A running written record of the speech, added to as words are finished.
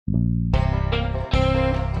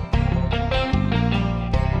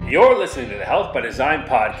You're listening to the Health by Design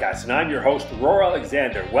podcast, and I'm your host, Roar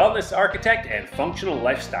Alexander, wellness architect and functional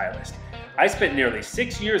lifestylist. I spent nearly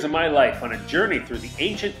 6 years of my life on a journey through the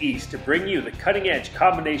ancient East to bring you the cutting-edge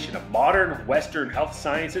combination of modern Western health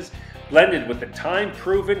sciences blended with the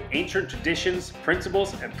time-proven ancient traditions,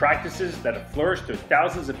 principles, and practices that have flourished through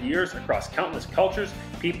thousands of years across countless cultures,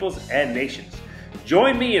 peoples, and nations.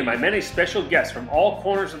 Join me and my many special guests from all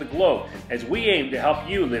corners of the globe as we aim to help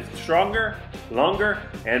you live stronger, longer,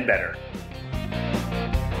 and better.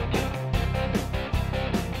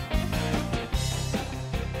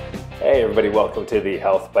 Hey everybody, welcome to the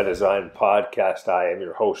Health by Design podcast. I am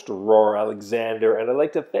your host, Roar Alexander, and I'd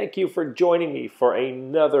like to thank you for joining me for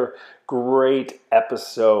another great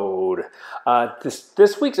episode.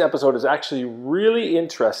 This week's episode is actually really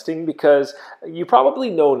interesting because you probably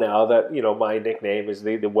know now that, my nickname is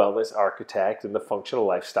the wellness architect and the functional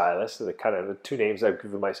lifestylist, the kind of the two names I've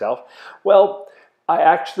given myself. Well, I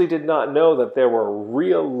actually did not know that there were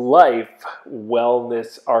real life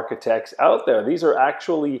wellness architects out there. These are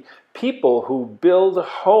actually people who build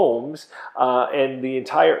homes and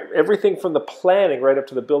everything from the planning right up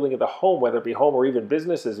to the building of the home, whether it be home or even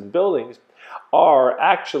businesses and buildings, are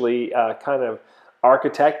actually kind of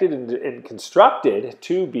architected and constructed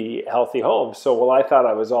to be healthy homes. So while I thought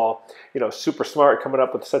I was all, super smart coming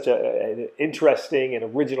up with such an interesting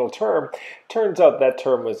and original term, turns out that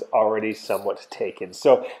term was already somewhat taken.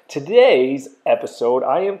 So today's episode,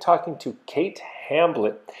 I am talking to Kate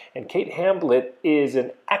Hamblett, and Kate Hamblett is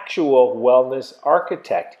an actual wellness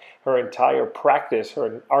architect. Her entire practice,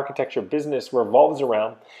 her architecture business revolves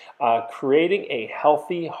around creating a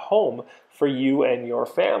healthy home for you and your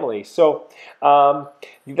family. So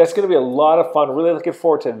that's going to be a lot of fun. Really looking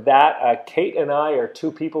forward to that. Kate and I are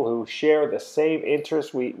two people who share the same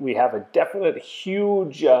interests. We have a definite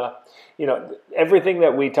huge, everything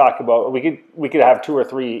that we talk about. We could have 2 or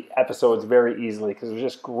 3 episodes very easily because it's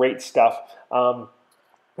just great stuff.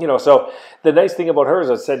 So the nice thing about her, as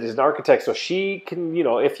I said, is an architect. So she can,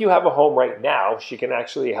 if you have a home right now, she can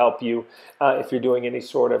actually help you if you're doing any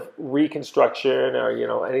sort of reconstruction or,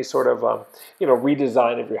 any sort of,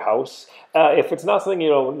 redesign of your house. If it's not something,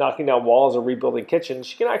 knocking down walls or rebuilding kitchens,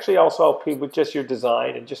 she can actually also help you with just your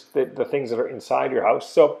design and just the things that are inside your house.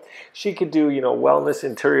 So she could do, wellness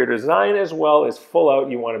interior design as well as full out.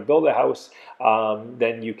 You want to build a house,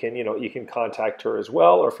 then you can contact her as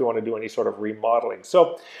well, or if you want to do any sort of remodeling.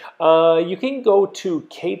 So you can go to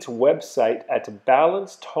Kate's website at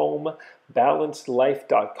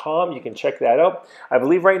balancedhomebalancedlife.com. You can check that out. I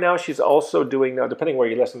believe right now she's also doing, now depending where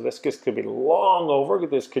you listen to this could be long over,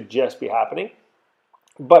 this could just be happening.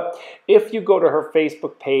 But if you go to her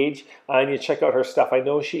Facebook page and you check out her stuff, I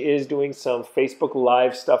know she is doing some Facebook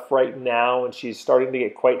Live stuff right now, and she's starting to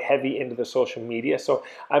get quite heavy into the social media. So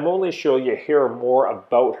I'm only sure you hear more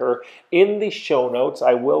about her in the show notes.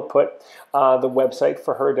 I will put the website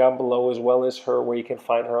for her down below, as well as where you can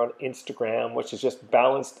find her on Instagram, which is just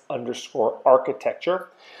balanced_architecture.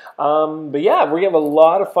 But yeah, we have a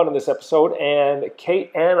lot of fun in this episode, and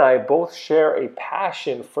Kate and I both share a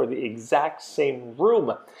passion for the exact same room.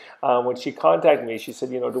 When she contacted me, she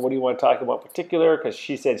said, what do you want to talk about in particular? Because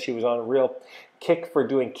she said she was on a real kick for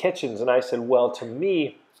doing kitchens. And I said, well, to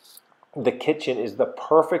me, the kitchen is the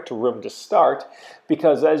perfect room to start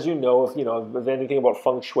because, as you know, if anything about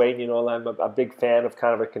feng shui, I'm a big fan of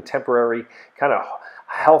kind of a contemporary kind of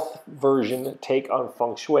health version take on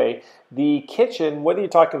feng shui. The kitchen, whether you're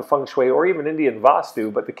talking feng shui or even Indian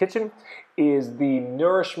Vastu, but the kitchen is the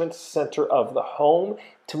nourishment center of the home.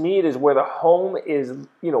 To me, it is where the home is,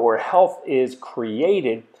 where health is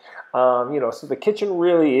created. So the kitchen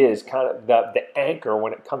really is kind of the anchor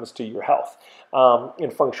when it comes to your health.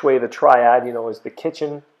 In feng shui, the triad, is the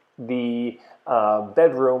kitchen, the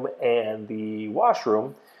bedroom, and the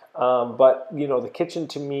washroom. But the kitchen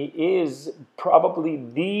to me is probably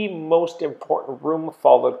the most important room,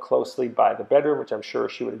 followed closely by the bedroom, which I'm sure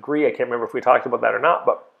she would agree. I can't remember if we talked about that or not,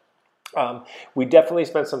 but we definitely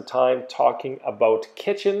spent some time talking about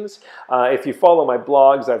kitchens. If you follow my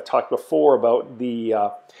blogs, I've talked before about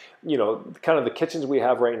the kind of the kitchens we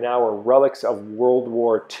have right now are relics of World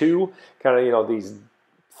War II, kind of, these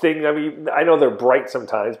thing. I mean, I know they're bright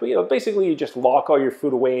sometimes, but basically you just lock all your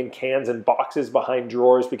food away in cans and boxes behind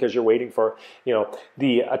drawers because you're waiting for,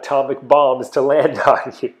 the atomic bombs to land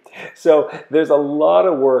on you. So there's a lot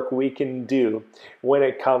of work we can do when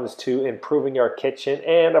it comes to improving our kitchen.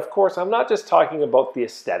 And of course, I'm not just talking about the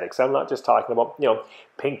aesthetics. I'm not just talking about,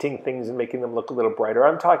 painting things and making them look a little brighter.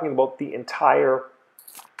 I'm talking about the entire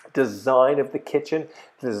design of the kitchen,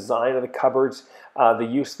 the design of the cupboards, the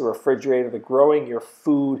use of the refrigerator, the growing your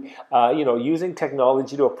food, using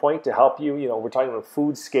technology to a point to help you. We're talking about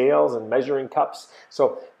food scales and measuring cups.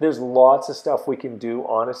 So there's lots of stuff we can do,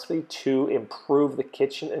 honestly, to improve the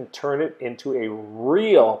kitchen and turn it into a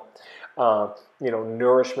real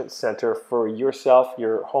nourishment center for yourself,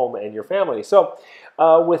 your home, and your family. So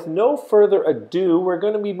with no further ado, we're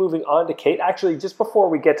going to be moving on to Kate. Actually, just before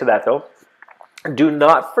we get to that, though, do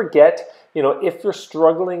not forget, if you're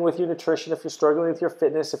struggling with your nutrition, if you're struggling with your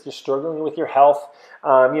fitness, if you're struggling with your health,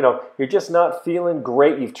 you're just not feeling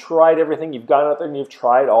great. You've tried everything. You've gone out there and you've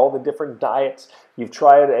tried all the different diets. You've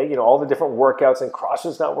tried, all the different workouts, and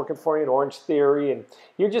CrossFit's not working for you, and Orange Theory, and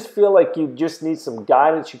you just feel like you just need some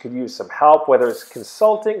guidance. You could use some help, whether it's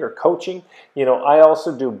consulting or coaching. I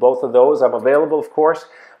also do both of those. I'm available, of course.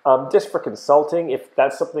 Just for consulting, if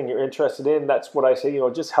that's something you're interested in, that's what I say,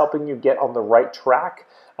 just helping you get on the right track.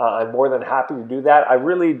 I'm more than happy to do that. I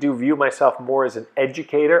really do view myself more as an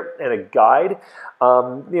educator and a guide.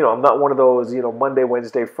 I'm not one of those, Monday,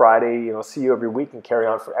 Wednesday, Friday, see you every week and carry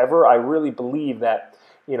on forever. I really believe that,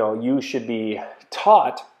 you should be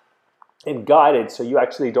taught and guided, so you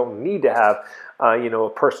actually don't need to have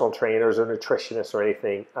personal trainers or nutritionists or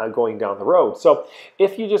anything going down the road. So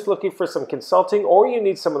if you're just looking for some consulting, or you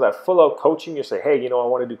need some of that full-out coaching, you say, hey, I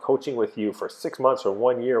want to do coaching with you for 6 months or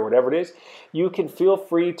 1 year or whatever it is, you can feel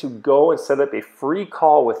free to go and set up a free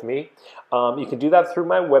call with me. You can do that through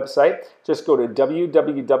my website. Just go to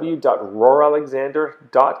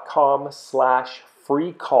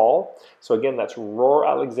www.roaralexander.com/free call. So again, that's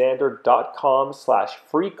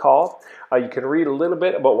roaralexander.com/free call. You can read a little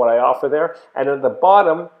bit about what I offer there. And at the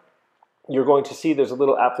bottom, you're going to see there's a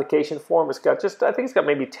little application form. I think it's got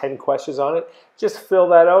maybe 10 questions on it. Just fill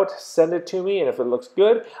that out, send it to me, and if it looks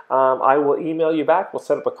good, I will email you back. We'll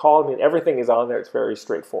set up a call. Everything is on there. It's very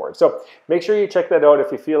straightforward. So make sure you check that out if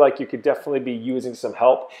you feel like you could definitely be using some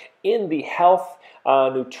help in the health,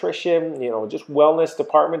 nutrition, just wellness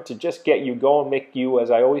department to just get you going, make you,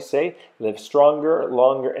 as I always say, live stronger,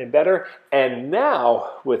 longer, and better. And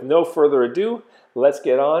now, with no further ado, let's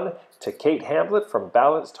get on to Kate Hamblett from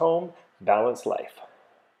Balanced Home, Balanced Life.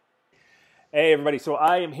 Hey everybody, so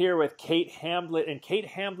I am here with Kate Hamblett, and Kate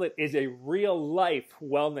Hamblett is a real-life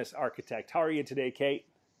wellness architect. How are you today, Kate?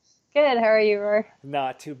 Good. How are you, Roar?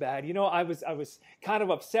 Not too bad. I was kind of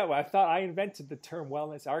upset when I thought I invented the term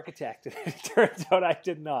wellness architect. It turns out I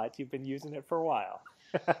did not. You've been using it for a while.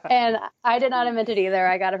 And I did not invent it either.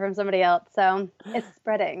 I got it from somebody else. So it's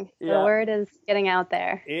spreading. The word is getting out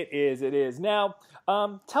there. It is. Now,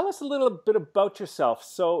 tell us a little bit about yourself.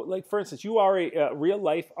 So, like, for instance, you are a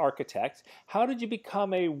real-life architect. How did you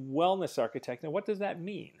become a wellness architect, and what does that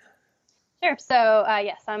mean? Sure. So,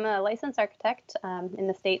 yes, I'm a licensed architect in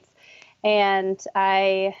the States, and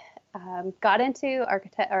I got into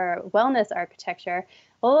wellness architecture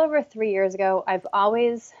a little over 3 years ago. I've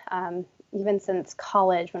always, even since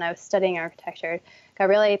college when I was studying architecture, got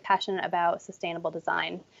really passionate about sustainable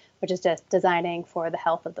design, which is just designing for the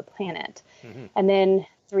health of the planet. Mm-hmm. And then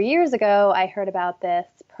 3 years ago, I heard about this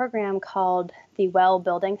program called the WELL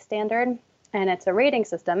Building Standard, and it's a rating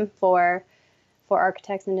system for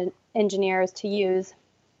architects and engineers to use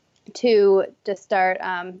to start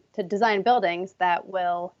to design buildings that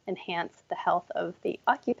will enhance the health of the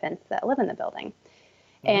occupants that live in the building.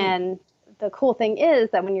 Mm-hmm. And the cool thing is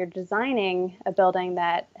that when you're designing a building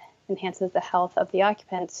that enhances the health of the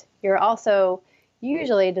occupants, you're also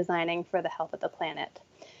usually designing for the health of the planet.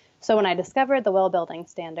 So when I discovered the WELL Building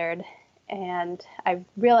Standard, and I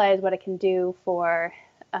realized what it can do for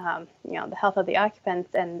the health of the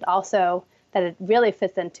occupants, and also that it really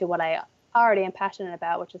fits into what I already am passionate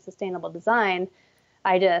about, which is sustainable design,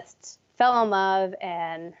 I just fell in love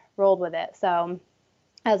and rolled with it. So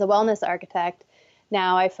as a wellness architect,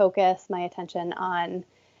 now I focus my attention on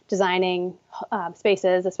designing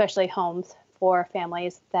spaces, especially homes, for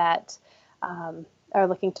families that are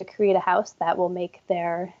looking to create a house that will make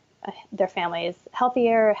their families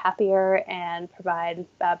healthier, happier, and provide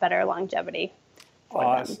better longevity for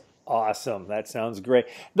them. Awesome. That sounds great.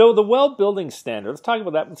 Though the WELL Building Standard, let's talk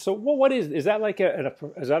about that. So what is that like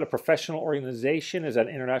is that a professional organization? Is that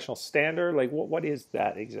an international standard? Like what is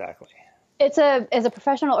that exactly? It's a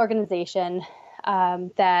professional organization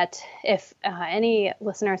that if any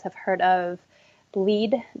listeners have heard of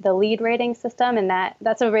the LEED rating system, and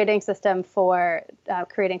that's a rating system for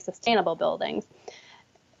creating sustainable buildings.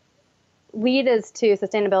 LEED is to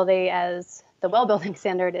sustainability as the WELL Building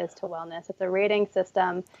Standard is to wellness. It's a rating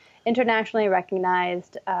system internationally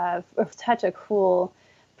recognized, such a cool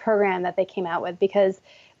program that they came out with, because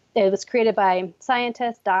it was created by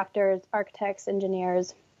scientists, doctors, architects,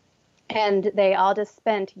 engineers And they all just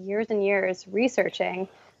spent years and years researching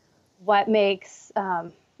what makes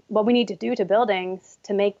what we need to do to buildings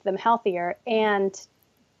to make them healthier, and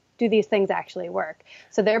do these things actually work.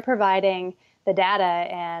 So they're providing the data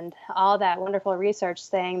and all that wonderful research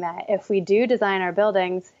saying that if we do design our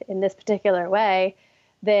buildings in this particular way,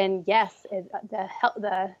 then yes,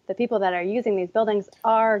 the people that are using these buildings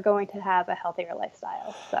are going to have a healthier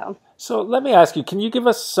lifestyle. So let me ask you, can you give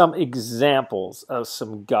us some examples of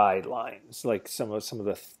some guidelines, like some of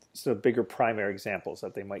the sort of bigger primary examples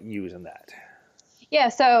that they might use in that? Yeah,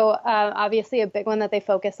 so obviously a big one that they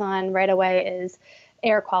focus on right away is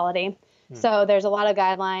air quality. So there's a lot of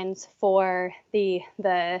guidelines for the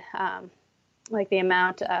like the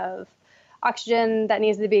amount of oxygen that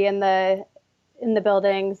needs to be in the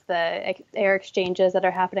buildings, the air exchanges that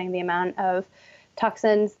are happening, the amount of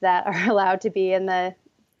toxins that are allowed to be in the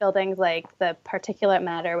buildings, like the particulate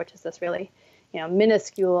matter, which is this really,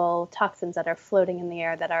 minuscule toxins that are floating in the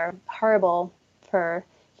air that are horrible for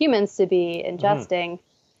humans to be ingesting.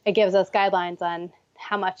 It gives us guidelines on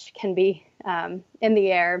how much can be in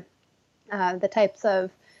the air, the types of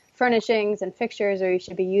furnishings and fixtures or you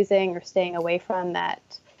should be using or staying away from that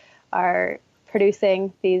are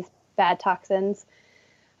producing these bad toxins.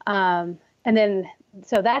 And then,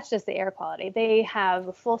 so that's just the air quality. They have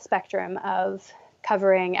a full spectrum of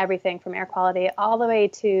covering everything from air quality all the way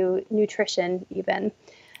to nutrition even.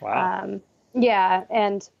 Wow. Yeah.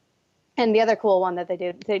 And the other cool one that they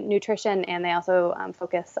do, the nutrition, and they also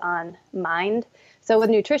focus on mind. So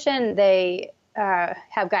with nutrition, they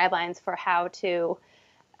have guidelines for how to,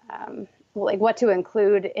 like what to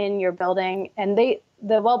include in your building. And the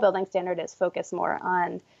WELL building standard is focused more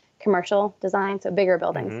on commercial design, so bigger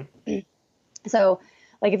buildings. So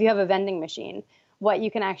like if you have a vending machine, what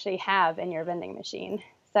you can actually have in your vending machine.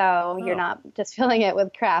 So you're not just filling it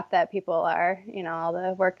with crap that people are, all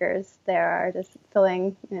the workers there are just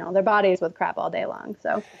filling, their bodies with crap all day long.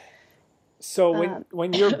 So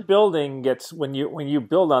when your building when you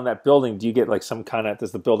build on that building, do you get like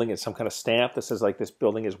does the building get some kind of stamp that says like this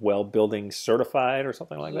building is WELL building certified or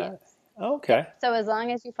something like that? Okay. So as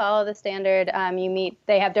long as you follow the standard,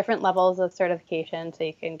 they have different levels of certification, so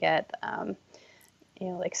you can get,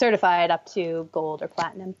 like certified up to gold or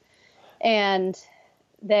platinum. And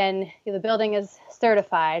then the building is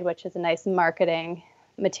certified, which is a nice marketing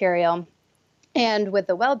material. And with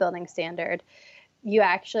the WELL building standard, you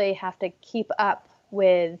actually have to keep up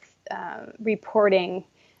with reporting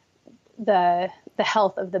the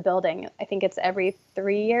health of the building. I think it's every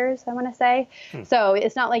 3 years, I want to say. So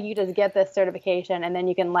it's not like you just get this certification and then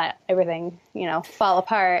you can let everything, fall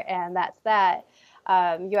apart and that's that.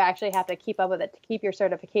 You actually have to keep up with it to keep your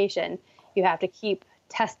certification. You have to keep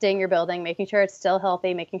testing your building, making sure it's still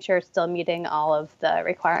healthy, making sure it's still meeting all of the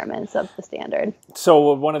requirements of the standard.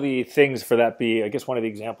 So one of the things for that one of the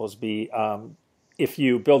examples if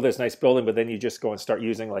you build this nice building, but then you just go and start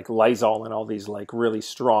using like Lysol and all these like really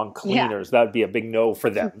strong cleaners, that would be a big no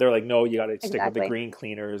for them. They're like, no, you got to stick with the green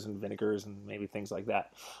cleaners and vinegars and maybe things like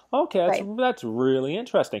that. Okay, that's really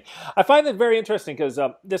interesting. I find that very interesting because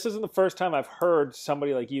this isn't the first time I've heard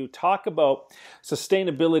somebody like you talk about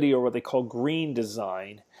sustainability or what they call green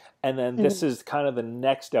design. And then this is kind of the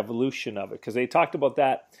next evolution of it, because they talked about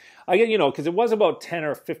that, because it was about 10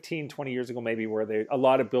 or 15, 20 years ago maybe where a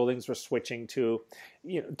lot of buildings were switching to,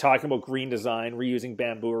 talking about green design, reusing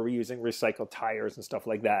bamboo or reusing recycled tires and stuff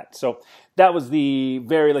like that. So that was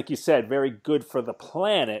like you said, very good for the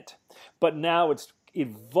planet. But now it's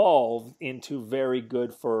evolved into very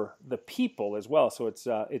good for the people as well. So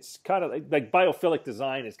it's kind of like biophilic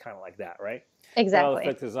design is kind of like that, right? Exactly.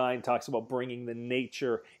 Biophilic design talks about bringing the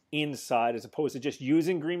nature inside as opposed to just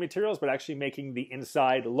using green materials, but actually making the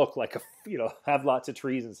inside look like have lots of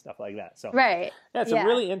trees and stuff like that. So that's a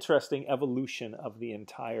really interesting evolution of the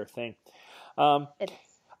entire thing.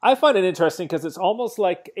 I find it interesting because it's almost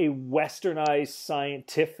like a westernized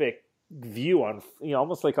scientific view on,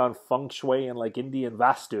 almost like on feng shui and like Indian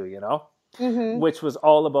Vastu, which was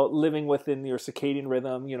all about living within your circadian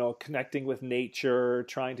rhythm, connecting with nature,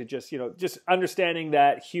 trying to just understanding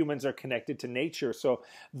that humans are connected to nature. So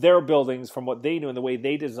their buildings, from what they knew and the way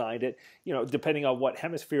they designed it, depending on what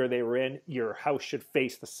hemisphere they were in, your house should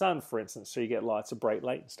face the sun, for instance, so you get lots of bright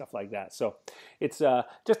light and stuff like that. So it's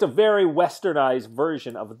just a very westernized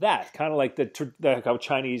version of that, kind of like how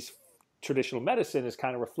Chinese traditional medicine is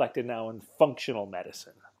kind of reflected now in functional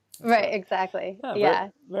medicine. Right, exactly.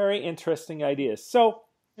 Very, very interesting ideas. So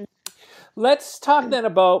let's talk then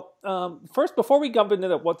about, first, before we jump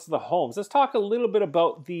into what's the homes, let's talk a little bit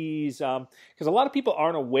about these, because a lot of people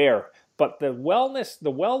aren't aware, but the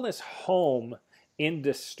wellness home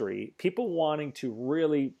industry, people wanting to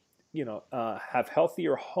really have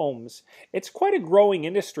healthier homes, it's quite a growing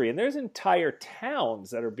industry, and there's entire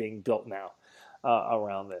towns that are being built now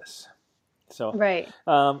around this. So, Right.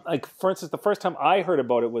 like for instance, the first time I heard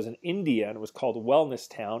about it was in India, and it was called Wellness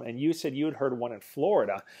Town. And you said you had heard one in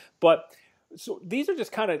Florida, but so these are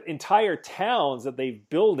just kind of entire towns that they're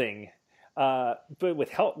building, but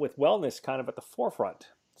with wellness kind of at the forefront.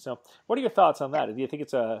 So, what are your thoughts on that? Do you think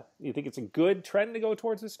it's a good trend to go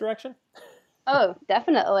towards this direction? Oh,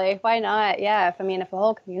 definitely. Why not? Yeah. If a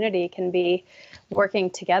whole community can be working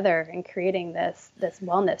together and creating this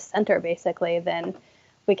wellness center, basically, then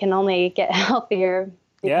we can only get healthier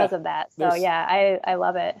because of that. So yeah, I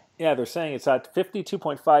love it. Yeah, they're saying it's at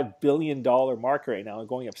 $52.5 billion market right now and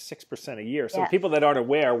going up 6% a year. So people that aren't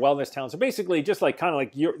aware, wellness towns are basically just like kind of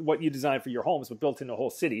like what you design for your homes, but built into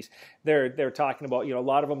whole cities. They're talking about, a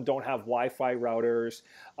lot of them don't have Wi-Fi routers.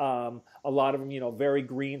 A lot of them, very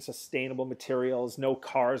green, sustainable materials, no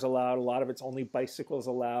cars allowed. A lot of it's only bicycles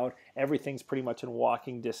allowed. Everything's pretty much in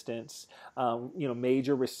walking distance.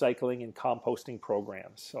 Major recycling and composting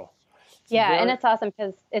programs. So. And it's awesome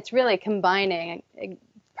because it's really combining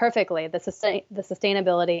perfectly the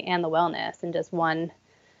sustainability and the wellness in just one,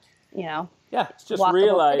 Yeah, it's just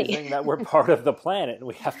realizing that we're part of the planet and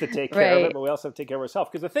we have to take care of it, but we also have to take care of ourselves.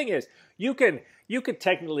 Because the thing is, you could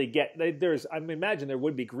technically imagine there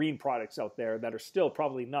would be green products out there that are still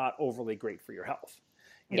probably not overly great for your health.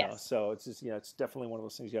 You know, so it's just, it's definitely one of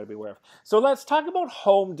those things you got to be aware of. So let's talk about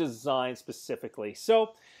home design specifically.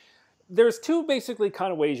 So there's two basically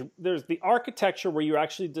kind of ways. There's the architecture where you're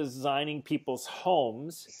actually designing people's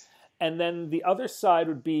homes. And then the other side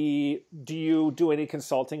would be, do you do any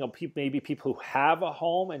consulting of maybe people who have a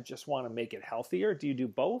home and just want to make it healthier? Do you do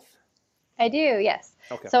both? I do, yes.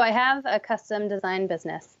 Okay. So I have a custom design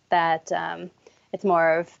business that it's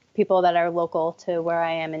more of people that are local to where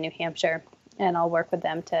I am in New Hampshire. And I'll work with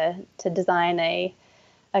them to design a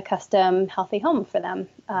custom healthy home for them.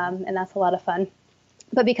 And that's a lot of fun.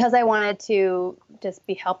 But because I wanted to just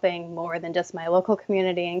be helping more than just my local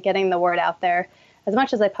community and getting the word out there as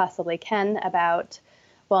much as I possibly can about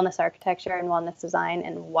wellness architecture and wellness design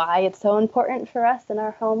and why it's so important for us in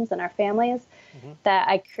our homes and our families, that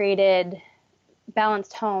I created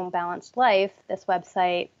Balanced Home, Balanced Life, this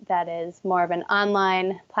website that is more of an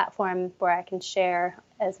online platform where I can share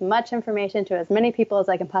as much information to as many people as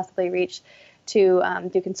I can possibly reach to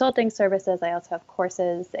do consulting services. I also have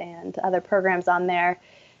courses and other programs on there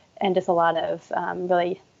and just a lot of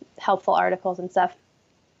really helpful articles and stuff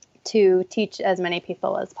to teach as many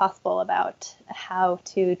people as possible about how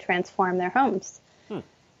to transform their homes.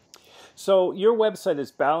 So your website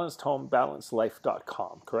is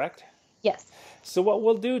balancedhomebalancedlife.com, correct? Yes. So what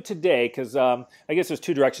we'll do today, because I guess there's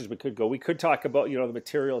two directions we could go. We could talk about, the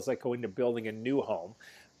materials that go into building a new home.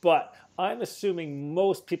 But I'm assuming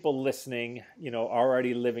most people listening, are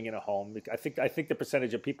already living in a home. I think the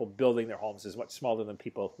percentage of people building their homes is much smaller than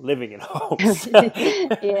people living in homes.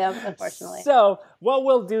 Yeah, unfortunately. So what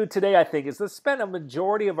we'll do today, I think, is let's spend a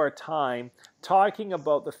majority of our time talking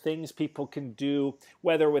about the things people can do,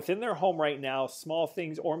 whether within their home right now, small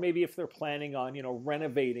things, or maybe if they're planning on,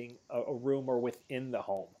 renovating a room or within the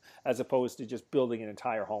home, as opposed to just building an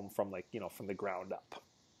entire home from from the ground up.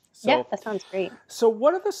 So, yeah, that sounds great. So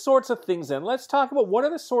what are the sorts of things then? Let's talk about what are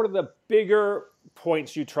the bigger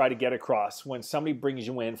points you try to get across when somebody brings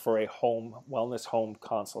you in for a wellness home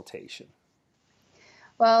consultation?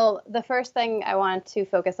 Well, the first thing I want to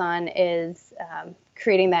focus on is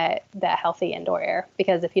creating that healthy indoor air.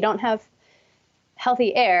 Because if you don't have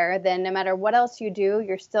healthy air, then no matter what else you do,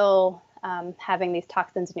 you're still having these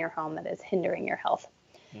toxins in your home that is hindering your health.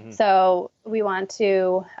 So we want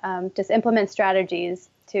to just implement strategies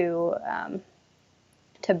to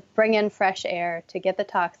bring in fresh air, to get the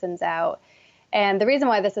toxins out. And the reason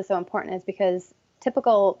why this is so important is because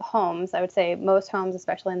typical homes, I would say most homes,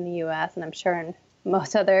 especially in the U.S., and I'm sure in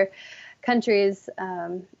most other countries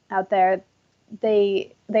out there,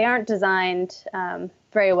 they aren't designed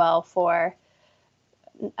very well for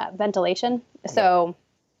ventilation. So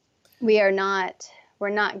we're not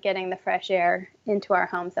getting the fresh air into our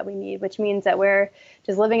homes that we need, which means that we're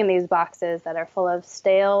just living in these boxes that are full of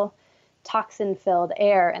stale, toxin-filled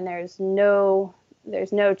air, and there's no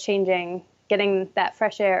getting that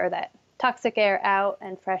fresh air or that toxic air out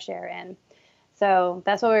and fresh air in. So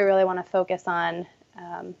that's what we really want to focus on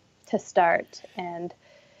to start. And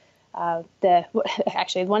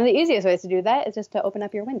actually, one of the easiest ways to do that is just to open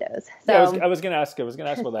up your windows. So, yeah, I was going to ask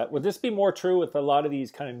about that. Would this be more true with a lot of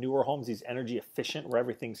these kind of newer homes, these energy efficient, where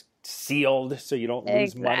everything's sealed so you don't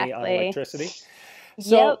lose money on electricity?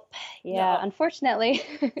 So Yep. Yeah, now, unfortunately.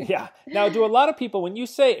 yeah. Now, do a lot of people, when you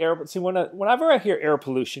say air, see, whenever I hear air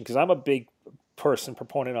pollution, because I'm a big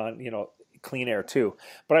proponent on, clean air too,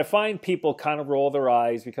 but I find people kind of roll their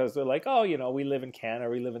eyes because they're like, oh, we live in Canada,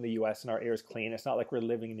 we live in the US, and our air is clean. It's not like we're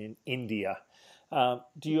living in India.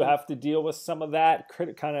 Do you have to deal with some of that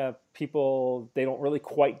kind of people? They don't really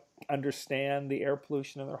quite understand the air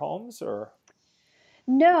pollution in their homes, or?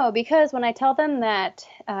 No, because when I tell them that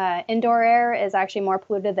indoor air is actually more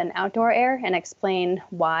polluted than outdoor air and explain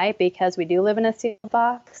why, because we do live in a sealed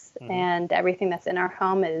box Mm-hmm. and everything that's in our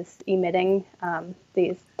home is emitting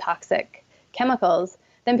these toxic chemicals,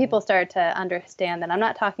 then Mm-hmm. people start to understand that I'm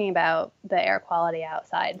not talking about the air quality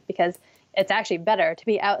outside, because it's actually better to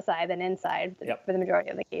be outside than inside Yep. for the majority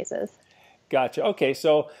of the cases. Gotcha. Okay,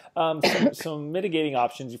 so some mitigating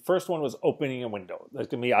options. The first one was opening a window. Like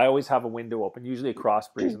to me, I always have a window open, usually a cross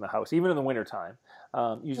breeze in the house, even in the wintertime,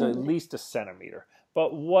 usually at least a centimeter.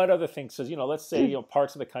 But what other things? So, let's say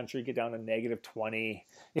parts of the country get down to -20,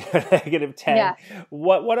 -10. Yeah.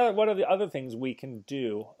 What are the other things we can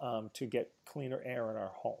do to get cleaner air in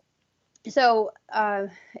our home? So,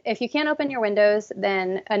 if you can't open your windows,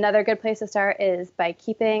 then another good place to start is by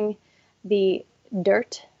keeping the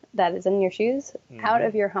dirt that is in your shoes out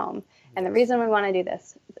of your home. And the reason we want to do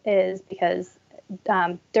this is because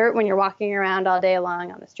dirt, when you're walking around all day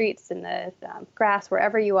long on the streets, in the grass,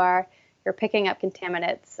 wherever you are, you're picking up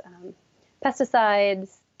contaminants,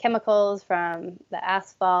 pesticides, chemicals from the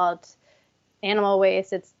asphalt, animal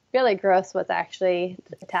waste. It's really gross what's actually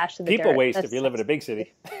attached to the People dirt. waste if you live in a big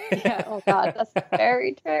city. Yeah, oh God, that's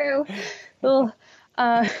very true. Ugh.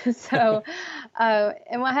 So,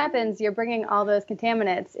 and what happens, you're bringing all those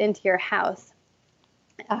contaminants into your house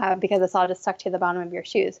because it's all just stuck to the bottom of your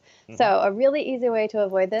shoes. Mm-hmm. So a really easy way to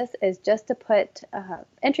avoid this is just to put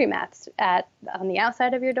entry mats on the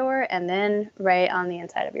outside of your door and then right on the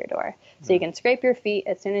inside of your door. So you can scrape your feet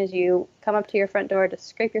as soon as you come up to your front door, just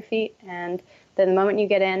scrape your feet, and then the moment you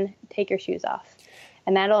get in, take your shoes off.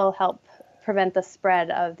 And that'll help prevent the spread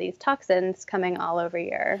of these toxins coming all over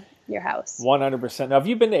your house. 100%. Now, have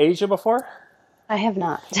you been to Asia before? I have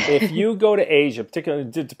not. If you go to Asia, particularly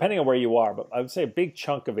depending on where you are, but I would say a big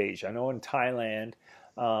chunk of Asia. I know in Thailand,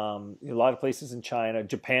 a lot of places in China,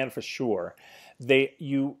 Japan for sure.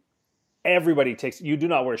 Everybody takes. You do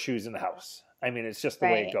not wear shoes in the house. I mean, it's just the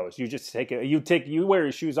way it goes. You just take it. You wear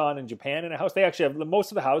your shoes on in Japan in a house. They actually have,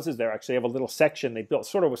 most of the houses there actually have a little section they built,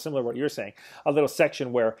 sort of similar to what you're saying, a little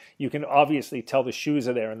section where you can obviously tell the shoes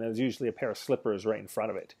are there, and there's usually a pair of slippers right in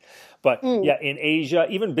front of it. But yeah, in Asia,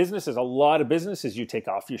 even businesses, a lot of businesses, you take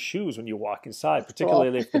off your shoes when you walk inside,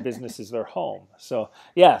 particularly if the business is their home. So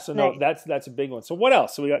yeah, no, that's a big one. So what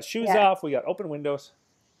else? So we got shoes off, we got open windows.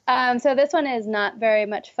 So this one is not very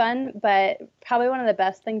much fun, but probably one of the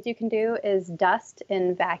best things you can do is dust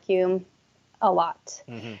and vacuum a lot.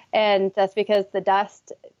 Mm-hmm. And that's because the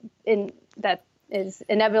dust that is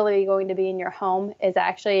inevitably going to be in your home is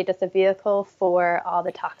actually just a vehicle for all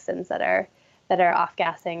the toxins that are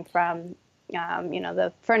off-gassing from,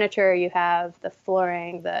 the furniture you have, the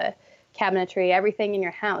flooring, the cabinetry, everything in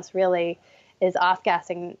your house really is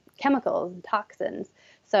off-gassing chemicals and toxins.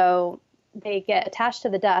 So they get attached to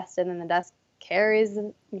the dust, and then the dust carries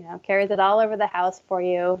it all over the house for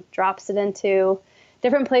you, drops it into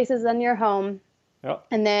different places in your home. Yep.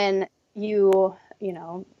 And then if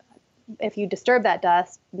you disturb that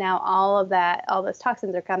dust, now all those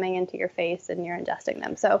toxins are coming into your face and you're ingesting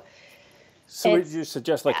them. So would you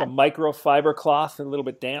suggest like a microfiber cloth, a little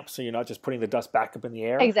bit damp, so you're not just putting the dust back up in the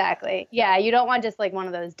air? Exactly. Yeah, you don't want just like one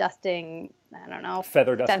of those dusting, I don't know,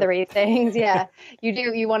 feathery things. Yeah,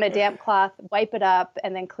 you want a damp cloth, wipe it up,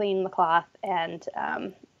 and then clean the cloth, and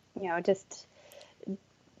just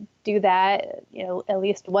do that, at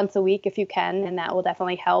least once a week if you can, and that will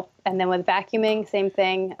definitely help. And then with vacuuming, same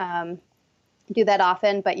thing. Do that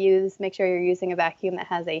often, but make sure you're using a vacuum that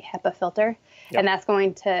has a HEPA filter, and that's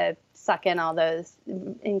going to suck in all those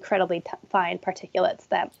incredibly fine particulates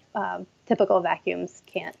that typical vacuums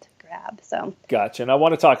can't grab. So gotcha. And I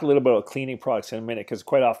want to talk a little bit about cleaning products in a minute, because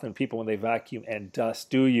quite often people, when they vacuum and dust,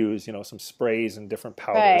 do use some sprays and different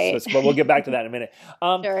powders. Right. But we'll get back to that in a minute.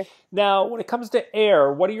 Sure. Now, when it comes to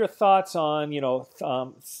air, what are your thoughts on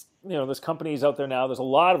there's companies out there now, there's a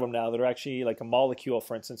lot of them now that are actually like a molecule,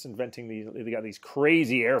 for instance, inventing they got these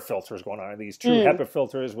crazy air filters going on, these true HEPA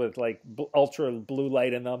filters with like ultra blue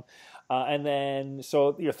light in them. And then,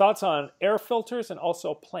 so your thoughts on air filters and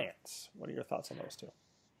also plants. What are your thoughts on those two?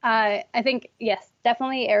 I think, yes,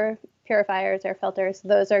 definitely air purifiers, air filters.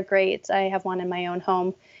 Those are great. I have one in my own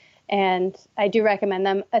home, and I do recommend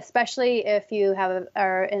them, especially if you have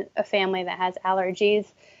a family that has allergies.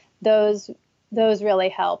 Those those really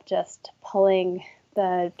help just pulling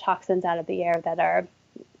the toxins out of the air that are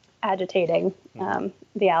agitating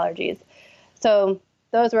the allergies. So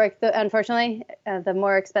those work. Unfortunately, the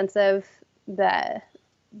more expensive the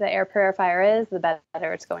air purifier is, the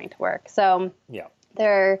better it's going to work. So Yeah.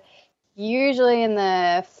 they're usually in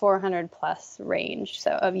the 400 plus range,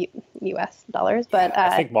 so of US dollars. But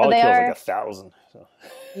I think Molecule's like 1,000. So.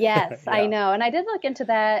 Yes, Yeah. I know. And I did look into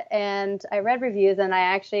that, and I read reviews, and I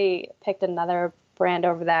actually picked another brand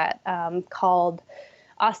over that called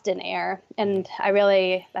Austin Air, and I've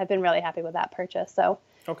been really happy with that purchase. So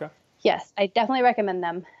Okay. yes, I definitely recommend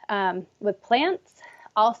them. With plants,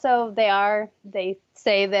 also they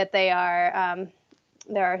say that there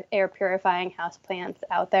are air purifying house plants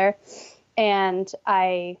out there, and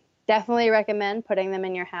I definitely recommend putting them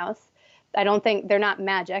in your house. I don't think they're not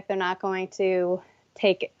magic. They're not going to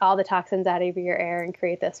take all the toxins out of your air and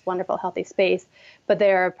create this wonderful, healthy space, but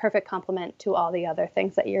they're a perfect complement to all the other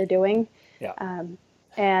things that you're doing. Yeah.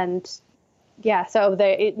 And yeah, so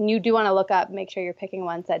you do want to look up, make sure you're picking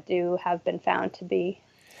ones that have been found to be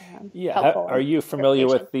helpful. Are you familiar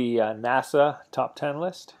with the NASA top 10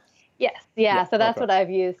 list? Yes. Yeah. So that's okay. what I've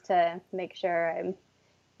used to make sure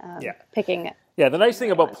I'm picking it. Yeah, the nice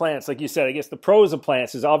thing about plants, like you said, I guess the pros of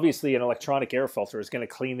plants is obviously an electronic air filter is going to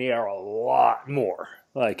clean the air a lot more.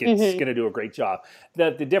 Like it's going to do a great job.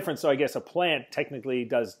 The difference, so I guess a plant technically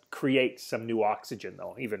does create some new oxygen,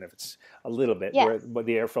 though, even if it's a little bit, where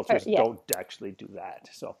the air filters don't actually do that.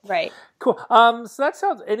 So right. Cool. So that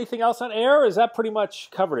sounds. Anything else on air? Or is that pretty much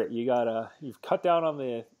covered it? You've cut down on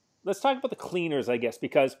the. Let's talk about the cleaners, I guess,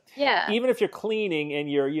 because even if you're cleaning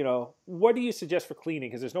and you're, what do you suggest for cleaning?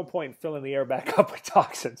 Because there's no point in filling the air back up with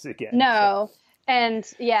toxins again. No. So. And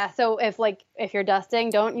so if you're dusting,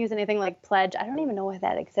 don't use anything like Pledge. I don't even know why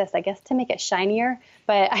that exists. I guess to make it shinier.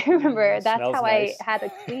 But I remember that's how nice. I had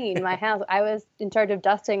to clean my house. I was in charge of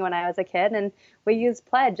dusting when I was a kid, and we used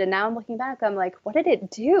Pledge. And now I'm looking back, I'm like, what did it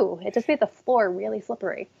do? It just made the floor really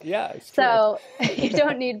slippery. Yeah, it's true. So you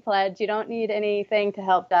don't need Pledge. You don't need anything to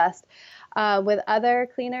help dust. With other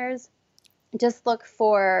cleaners, just look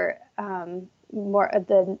for more of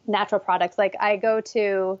the natural products. Like my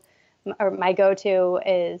go-to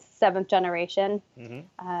is 7th Generation.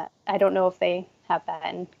 I don't know if they have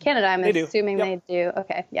that in Canada. I'm assuming they do.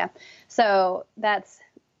 Okay, yeah. So that's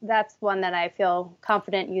one that I feel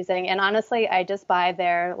confident using. And honestly, I just buy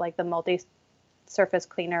the multi-surface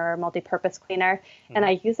cleaner or multi-purpose cleaner, and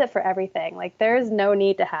I use it for everything. Like there's no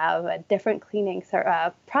need to have a different cleaning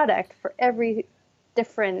product for every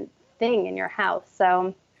different thing in your house.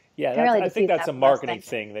 So yeah, I think that's a marketing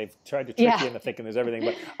thing. They've tried to trick you into thinking there's everything.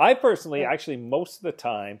 But I personally, actually, most of the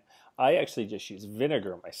time, I actually just use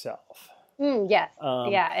vinegar myself. Yes.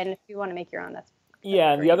 And if you want to make your own, that's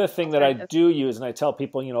and the other thing that I do use, and I tell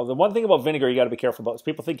people, the one thing about vinegar you got to be careful about is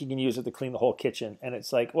people think you can use it to clean the whole kitchen. And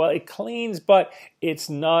it's like, well, it cleans, but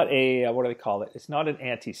it's not what do they call it? It's not an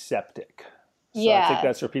antiseptic. So I think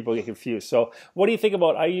that's where people get confused. So what do you think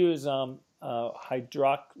about, I use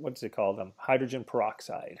what's it called? Hydrogen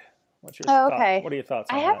peroxide. What's your thoughts? Okay. What are your thoughts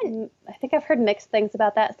on that? I think I've heard mixed things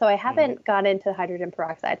about that, so I haven't got into hydrogen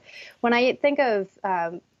peroxide. When I think of,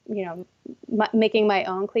 making my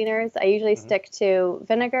own cleaners, I usually stick to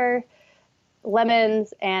vinegar,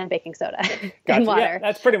 lemons, and baking soda and water. Yeah,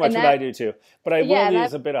 that's pretty much what I do too. But I will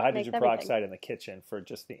use a bit of hydrogen peroxide in the kitchen for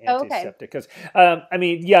just the antiseptic. Because,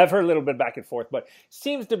 I've heard a little bit back and forth, but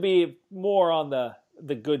seems to be more on the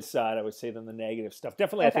good side, I would say, than the negative stuff.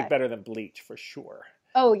 Definitely, I think better than bleach for sure.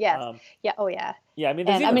 Oh, yes. Yeah. Yeah,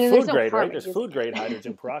 there's food grade, right? There's food grade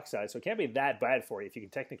hydrogen peroxide, so it can't be that bad for you if you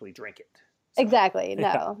can technically drink it. So, exactly.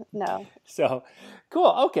 No. So,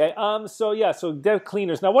 cool. Okay. So they're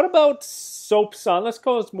cleaners. Now, what about soaps on? Let's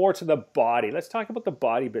go more to the body. Let's talk about the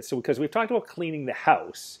body bit. So, because we've talked about cleaning the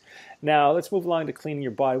house. Now, let's move along to cleaning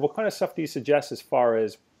your body. What kind of stuff do you suggest as far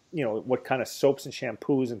as, what kind of soaps and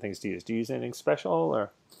shampoos and things do you use? Do you use anything special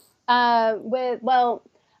or? I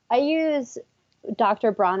use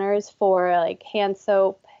Dr. Bronner's for like hand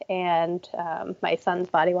soap and my son's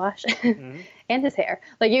body wash and his hair.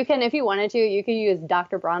 Like if you wanted to, you could use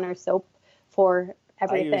Dr. Bronner's soap for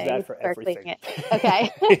everything. I use that for everything. It. Okay.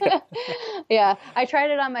 Yeah. I tried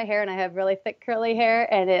it on my hair, and I have really thick curly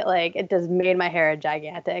hair, and it just made my hair a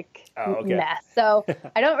gigantic mess. So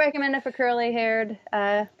I don't recommend it for curly haired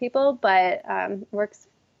people, but works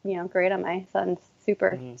great on my son's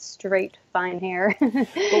super straight, fine hair.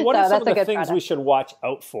 But what are some of the things we should watch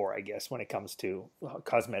out for, I guess, when it comes to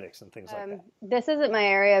cosmetics and things like that? This isn't my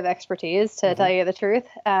area of expertise, to tell you the truth.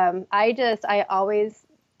 I always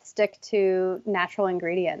stick to natural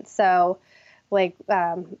ingredients. So with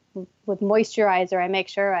moisturizer, I make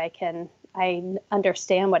sure I can I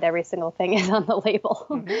understand what every single thing is on the label.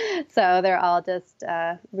 Mm-hmm. So they're all just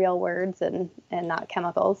real words and not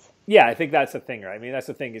chemicals. Yeah, I think that's the thing, right? I mean, that's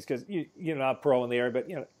the thing is because you're not pro in the area, but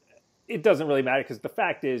it doesn't really matter because the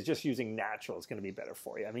fact is just using natural is going to be better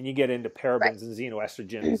for you. I mean, you get into parabens and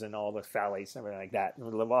xenoestrogens and all the phthalates and everything like that.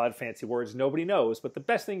 And a lot of fancy words nobody knows, but the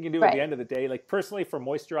best thing you can do at the end of the day, like personally for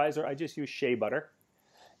moisturizer, I just use shea butter.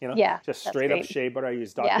 Just straight up shea butter. I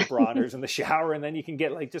use Dr. Bronner's in the shower, and then you can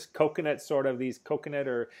get like just coconut, sort of these coconut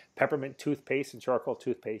or peppermint toothpaste and charcoal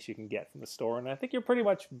toothpaste you can get from the store, and I think you're pretty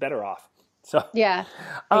much better off. So yeah,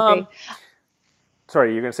 I agree.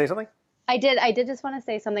 Sorry, you're going to say something? I did just want to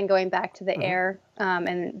say something going back to the air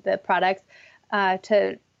and the products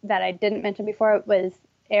that I didn't mention before was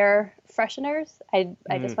air fresheners. I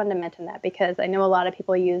just wanted to mention that because I know a lot of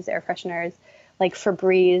people use air fresheners like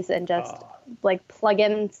Febreze and just like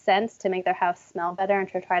plug-in scents to make their house smell better and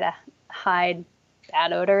to try to hide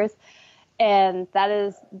bad odors. And that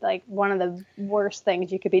is like one of the worst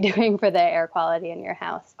things you could be doing for the air quality in your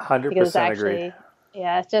house. 100% agree.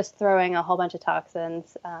 Yeah, it's just throwing a whole bunch of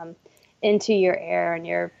toxins into your air and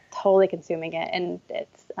you're totally consuming it. And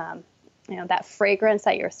it's, that fragrance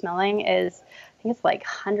that you're smelling is, I think it's like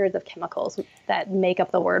hundreds of chemicals that make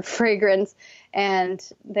up the word fragrance, and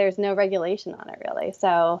there's no regulation on it really.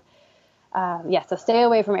 So, so stay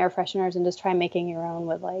away from air fresheners and just try making your own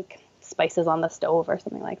with like spices on the stove or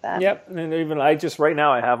something like that. Yep. And even right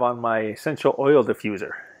now I have on my essential oil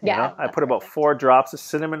diffuser. I put about 4 drops of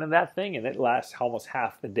cinnamon in that thing and it lasts almost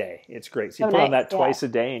half the day. It's great. So you put on that twice a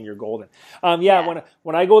day and you're golden.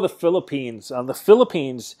 When I go to the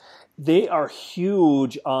Philippines, they are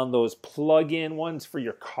huge on those plug-in ones for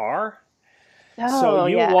your car. So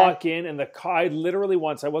you walk in and the car,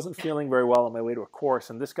 I wasn't feeling very well on my way to a course.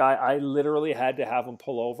 And this guy, I literally had to have him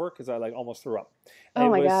pull over because I almost threw up. Oh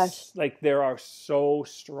my gosh. Like they are so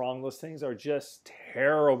strong. Those things are just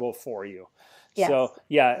terrible for you. Yes, so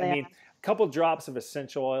I mean, a couple drops of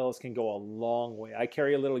essential oils can go a long way. I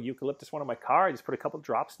carry a little eucalyptus one in my car. I just put a couple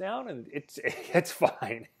drops down and it's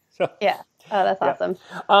fine. So, yeah. Oh, that's awesome.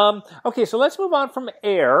 Okay, so let's move on from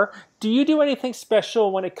air. Do you do anything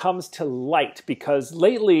special when it comes to light? Because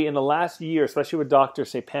lately, in the last year, especially with Dr.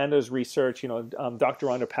 Panda's research, Dr.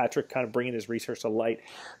 Rhonda Patrick kind of bringing his research to light,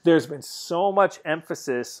 there's been so much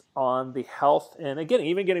emphasis on the health, and again,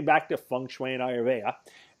 even getting back to feng shui and Ayurveda,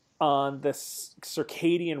 on the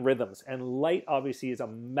circadian rhythms. And light, obviously, is a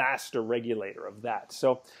master regulator of that.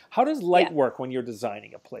 So how does light work when you're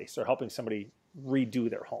designing a place or helping somebody redo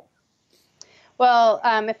their home? Well,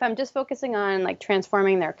 if I'm just focusing on like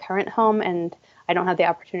transforming their current home and I don't have the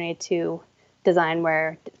opportunity to design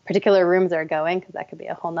where particular rooms are going, because that could be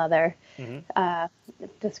a whole nother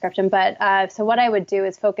description. But so what I would do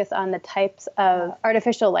is focus on the types of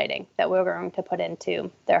artificial lighting that we're going to put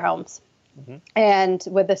into their homes. And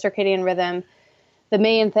with the circadian rhythm, the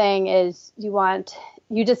main thing is you want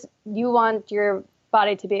your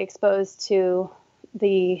body to be exposed to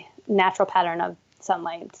the natural pattern of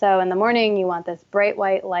sunlight. So in the morning, you want this bright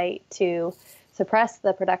white light to suppress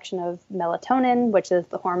the production of melatonin, which is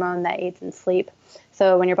the hormone that aids in sleep.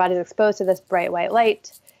 So when your body's exposed to this bright white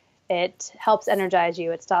light, it helps energize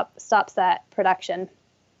you. It stops that production,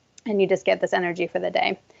 and you just get this energy for the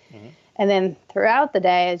day. And then throughout the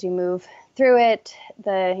day, as you move through it,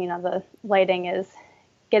 the lighting is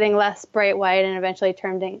getting less bright white and eventually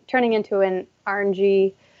turning into an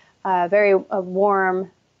orangey, very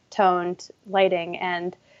warm toned lighting.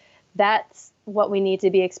 And that's what we need to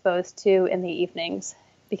be exposed to in the evenings,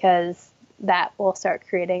 because that will start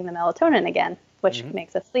creating the melatonin again, which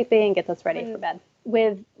makes us sleepy and gets us ready for bed.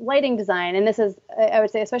 With lighting design, and this is, I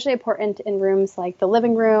would say, especially important in rooms like the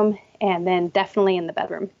living room and then definitely in the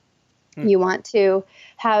bedroom. You want to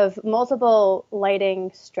have multiple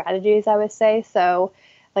lighting strategies, I would say. So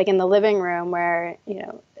like in the living room where,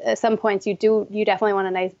 at some points you definitely want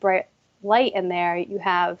a nice bright light in there. You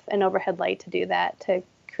have an overhead light to do that, to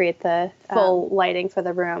create the full lighting for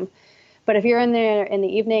the room. But if you're in there in the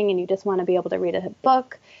evening and you just want to be able to read a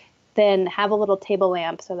book, then have a little table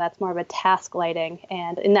lamp. So that's more of a task lighting.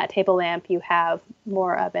 And in that table lamp, you have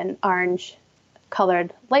more of an orange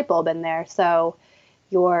colored light bulb in there. So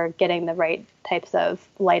you're getting the right types of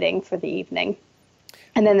lighting for the evening.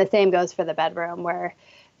 And then the same goes for the bedroom where,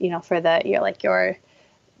 for your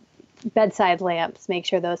bedside lamps, make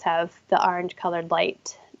sure those have the orange colored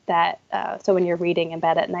light that, so when you're reading in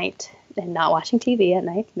bed at night and not watching TV at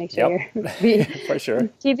night, make sure you're for sure.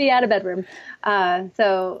 TV out of bedroom.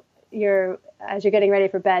 So your as you're getting ready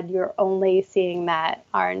for bed, you're only seeing that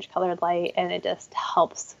orange colored light, and it just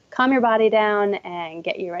helps calm your body down and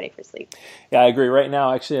get you ready for sleep. Yeah, I agree. Right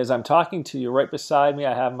now, actually, as I'm talking to you, right beside me,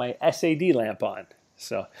 I have my SAD lamp on.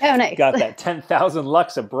 So oh, nice. Got that 10,000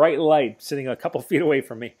 lux of bright light sitting a couple feet away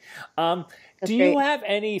from me. Do you have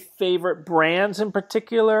any favorite brands in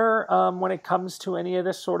particular when it comes to any of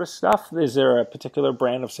this sort of stuff? Is there a particular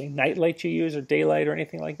brand of, say, nightlight you use or daylight or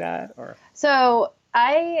anything like that? Or So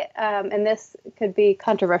I, and this could be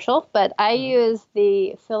controversial, but I use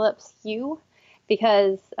the Philips Hue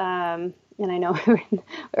because, and I know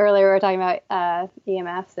earlier we were talking about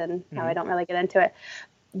EMFs and how I don't really get into it,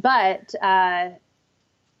 but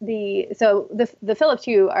the Philips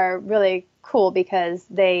Hue are really cool because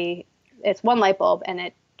it's one light bulb and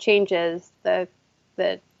it changes the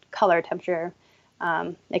color temperature.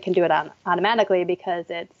 It can do it automatically because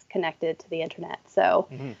it's connected to the internet. So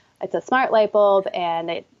it's a smart light bulb,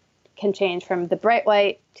 and it can change from the bright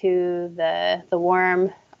white to the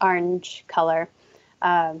warm orange color.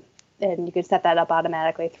 And you can set that up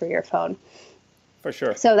automatically through your phone. For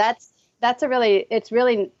sure. So it's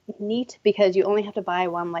really neat because you only have to buy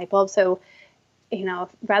one light bulb. So,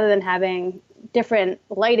 rather than having different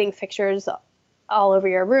lighting fixtures all over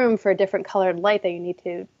your room for a different colored light that you need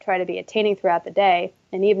to try to be attaining throughout the day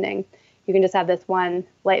and evening, you can just have this one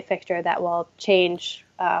light fixture that will change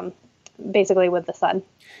basically with the sun.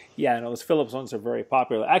 Yeah, I know those Philips ones are very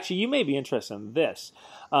popular. Actually, you may be interested in this.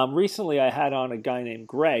 Recently, I had on a guy named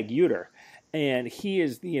Greg Uter, and he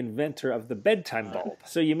is the inventor of the bedtime bulb.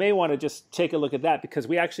 So you may want to just take a look at that, because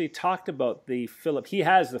we actually talked about the Philips. He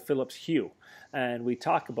has the Philips Hue, and we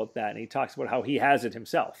talk about that, and he talks about how he has it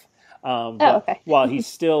himself. Okay. While he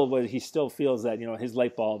still feels that his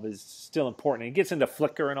light bulb is still important, and he gets into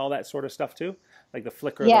flicker and all that sort of stuff too, like the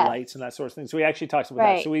flicker of the lights and that sort of thing. So he actually talks about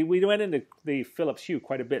that. So we went into the Philips Hue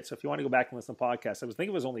quite a bit. So if you want to go back and listen to the podcast, I think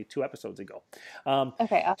it was only 2 episodes ago.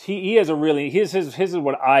 Okay. He has a really his is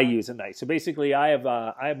what I use at night. So basically, I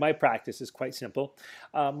have my practice is quite simple.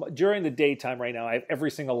 During the daytime, right now, I have every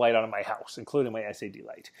single light on in my house, including my SAD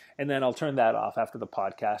light, and then I'll turn that off after the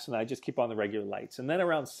podcast, and I just keep on the regular lights. And then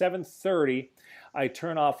around 7:30, I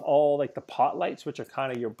turn off all like the pot lights, which are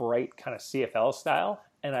kind of your bright kind of CFL style,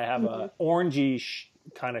 and I have a orangey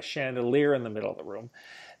kind of chandelier in the middle of the room.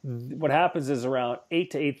 What happens is around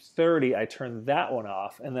 8 to 8:30, I turn that one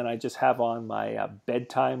off, and then I just have on my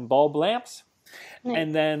bedtime bulb lamps. Nice.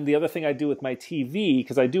 And then the other thing I do with my TV,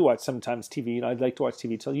 because I do watch sometimes TV, I'd like to watch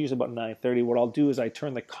TV till usually about 9:30. What I'll do is I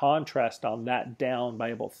turn the contrast on that down by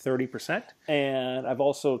about 30%, and I've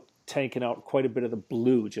also taken out quite a bit of the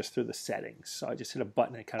blue just through the settings. So I just hit a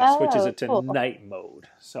button and it kind of switches it to night mode.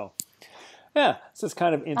 So yeah, so it's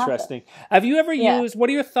kind of interesting. Awesome. Have you ever used? What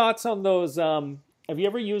are your thoughts on those? Have you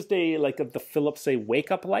ever used the Philips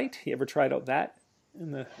wake up light? You ever tried out that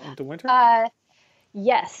in the winter?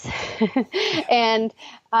 Yes. And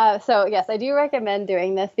so yes, I do recommend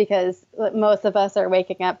doing this because most of us are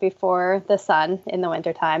waking up before the sun in the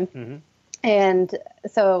wintertime. Mm-hmm. And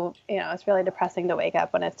so, it's really depressing to wake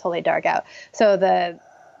up when it's totally dark out. So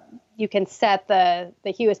you can set the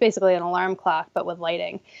Hue is basically an alarm clock, but with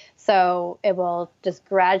lighting. So it will just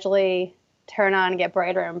gradually turn on and get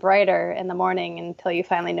brighter and brighter in the morning until you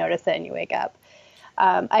finally notice it and you wake up.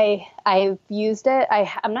 I've used it.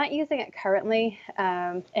 I'm not using it currently.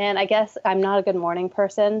 And I guess I'm not a good morning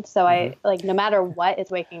person. So no matter what is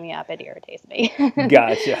waking me up, it irritates me.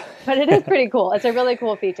 Gotcha. But it is pretty cool. It's a really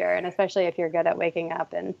cool feature. And especially if you're good at waking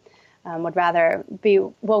up and would rather be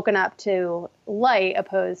woken up to light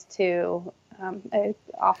opposed to an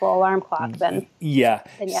awful alarm clock then. Yeah.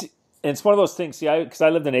 And it's one of those things, because I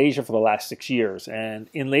lived in Asia for the last 6 years, and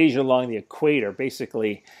in Asia along the equator,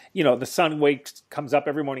 basically, the sun comes up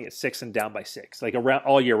every morning at 6 and down by 6, like around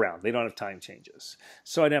all year round. They don't have time changes.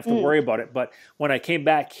 So I didn't have to worry about it. But when I came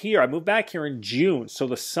back here, I moved back here in June, so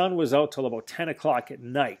the sun was out till about 10 o'clock at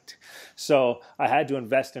night. So I had to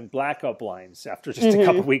invest in blackout blinds after just a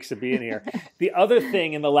couple of weeks of being here. The other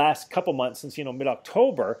thing in the last couple months, since,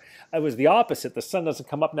 mid-October, it was the opposite. The sun doesn't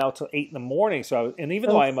come up now till 8 in the morning. So even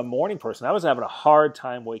though I am a morning person, I was having a hard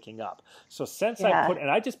time waking up. So since I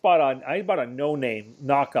bought a no-name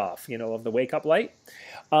knockoff, of the wake up light.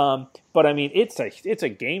 But I mean, it's a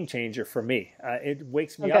game changer for me. It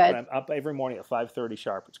wakes me up, and I'm up every morning at 5:30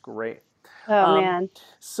 sharp. It's great. Oh man.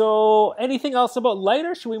 So anything else about light,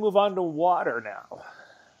 or should we move on to water now?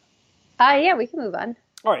 Yeah, we can move on.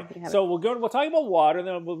 All right, so we'll talk about water,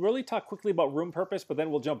 then we'll really talk quickly about room purpose, but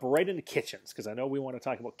then we'll jump right into kitchens because I know we want to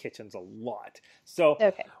talk about kitchens a lot. So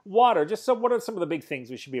water, what are some of the big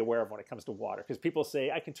things we should be aware of when it comes to water? Because people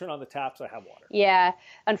say, I can turn on the taps, I have water. Yeah,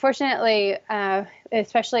 unfortunately,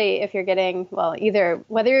 especially if you're getting,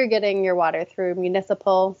 whether you're getting your water through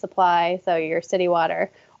municipal supply, so your city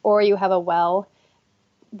water, or you have a well,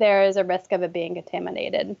 there is a risk of it being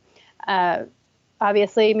contaminated.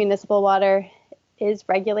 Obviously, municipal water is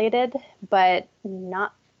regulated, but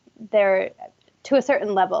not there to a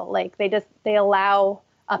certain level. Like they allow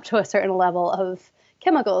up to a certain level of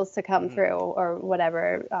chemicals to come through, or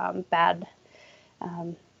whatever bad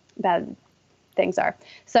things are.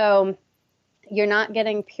 So you're not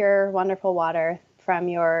getting pure, wonderful water from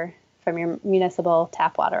your municipal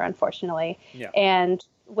tap water, unfortunately. Yeah. And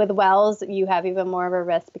with wells, you have even more of a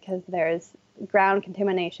risk because there's ground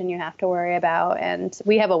contamination you have to worry about. And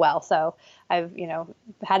we have a well, so I've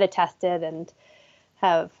had it tested and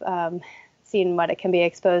have seen what it can be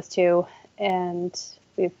exposed to, and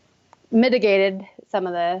we've mitigated some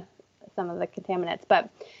of the contaminants. But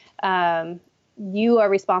you are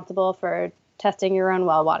responsible for testing your own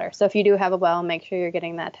well water. So if you do have a well, make sure you're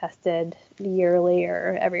getting that tested yearly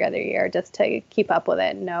or every other year, just to keep up with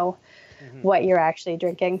it and know what you're actually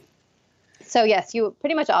drinking. So yes, you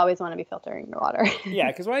pretty much always want to be filtering your water. Yeah,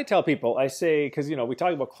 because when I tell people, I say, because we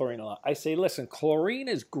talk about chlorine a lot, I say, listen, chlorine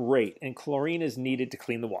is great, and chlorine is needed to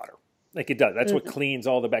clean the water. Like it does. That's what cleans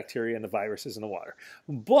all the bacteria and the viruses in the water.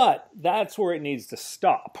 But that's where it needs to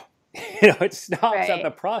stop. It stops at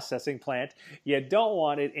the processing plant. You don't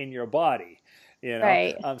want it in your body.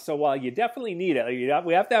 Right. So while you definitely need it,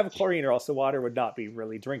 we have to have chlorine, or else the water would not be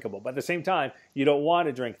really drinkable. But at the same time, you don't want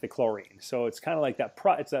to drink the chlorine. So it's kind of like that.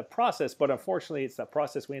 It's that process, but unfortunately, it's that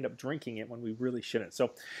process we end up drinking it when we really shouldn't. So,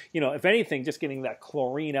 if anything, just getting that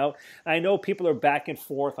chlorine out. I know people are back and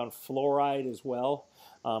forth on fluoride as well.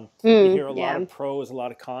 You hear a lot of pros, a lot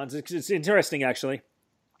of cons. It's interesting, actually.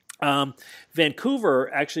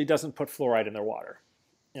 Vancouver actually doesn't put fluoride in their water.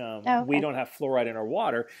 We don't have fluoride in our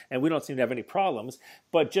water, and we don't seem to have any problems.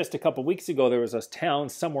 But just a couple of weeks ago, there was a town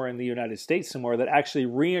somewhere in the United States somewhere that actually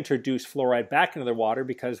reintroduced fluoride back into their water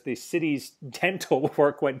because the city's dental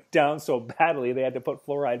work went down so badly they had to put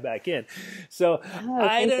fluoride back in. So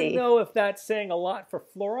I don't know if that's saying a lot for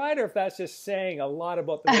fluoride or if that's just saying a lot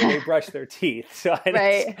about the way they brush their teeth. So,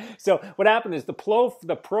 so what happened is the pro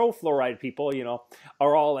fluoride people,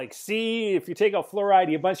 are all like, see, if you take out fluoride,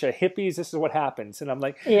 you a bunch of hippies, this is what happens. And I'm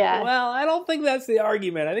like, well, I don't think that's the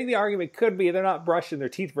argument. I think the argument could be they're not brushing their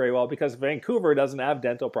teeth very well because Vancouver doesn't have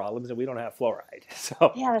dental problems and we don't have fluoride.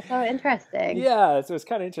 So yeah, that's so interesting. Yeah, so it's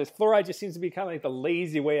kind of interesting. Fluoride just seems to be kind of like the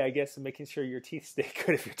lazy way, I guess, of making sure your teeth stay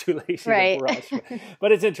good if you're too lazy to brush.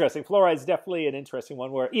 But it's interesting. Fluoride is definitely an interesting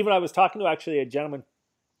one where even I was talking to actually a gentleman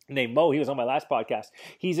named Mo. He was on my last podcast.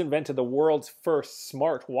 He's invented the world's first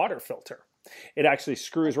smart water filter. It actually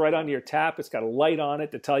screws right onto your tap. It's got a light on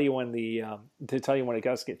it to tell you when it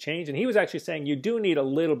does get changed. And he was actually saying you do need a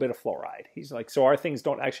little bit of fluoride. He's like, so our things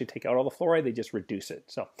don't actually take out all the fluoride; they just reduce it.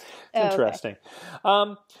 So it's interesting.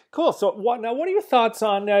 Cool. So what are your thoughts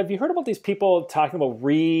on? Have you heard about these people talking about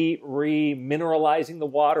remineralizing the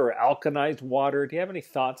water or alkalized water? Do you have any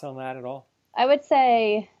thoughts on that at all? I would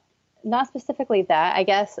say not specifically that. I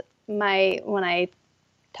guess when I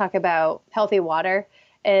talk about healthy water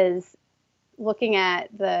is looking at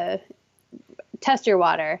test your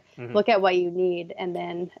water, look at what you need, and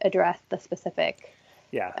then address the specific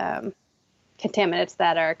contaminants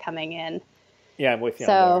that are coming in. Yeah, I'm with you.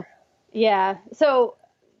 So, so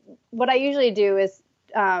what I usually do is,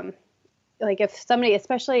 like if somebody,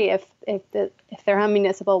 especially if they're on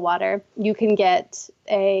municipal water, you can get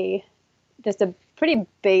just a pretty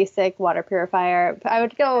basic water purifier. I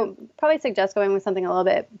would probably suggest going with something a little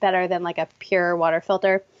bit better than like a pure water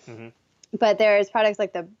filter. But there's products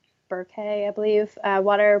like the Berkay, I believe,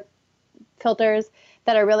 water filters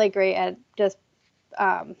that are really great at just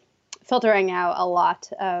filtering out a lot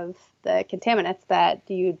of the contaminants that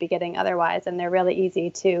you'd be getting otherwise. And they're really easy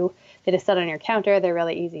they just sit on your counter. They're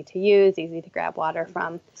really easy to use, easy to grab water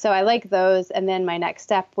from. So I like those. And then my next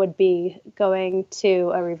step would be going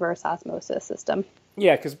to a reverse osmosis system.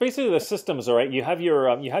 Yeah, because basically the systems are right. You have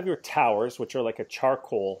your towers, which are like a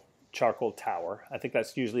charcoal tower. I think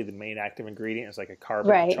that's usually the main active ingredient. It's like a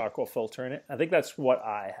carbon and charcoal filter in it. I think that's what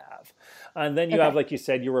I have. And then you have, like you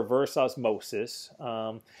said, your reverse osmosis.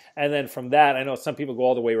 And then from that, I know some people go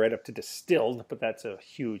all the way right up to distilled, but that's a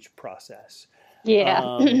huge process.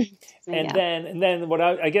 Yeah. And then what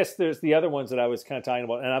I guess there's the other ones that I was kind of talking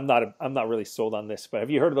about, and I'm not really sold on this, but have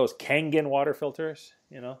you heard of those Kangen water filters?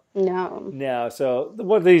 No. No. So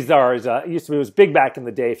what these are is it used to be, it was big back in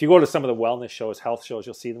the day. If you go to some of the wellness shows, health shows,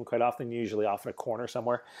 you'll see them quite often, usually off in a corner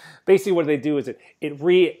somewhere. Basically what they do is it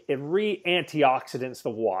antioxidants the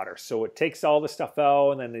water. So it takes all the stuff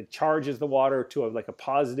out and then it charges the water to like a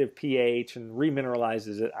positive pH and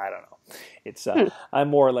remineralizes it. I don't know. It's I'm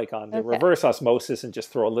more like on the reverse osmosis and just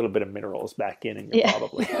throw a little bit of minerals back in and you're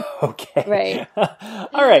probably okay. Right.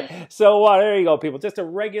 All right. So there you go, people. Just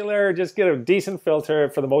get a decent filter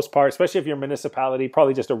for the most part, especially if you're a municipality,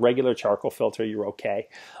 probably just a regular charcoal filter, you're okay.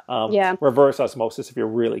 Reverse osmosis if you're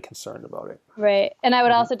really concerned about it. Right. And I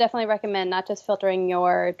would also definitely recommend not just filtering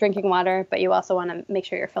your drinking water, but you also want to make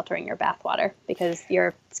sure you're filtering your bath water because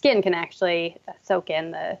your skin can actually soak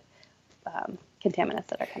in the contaminants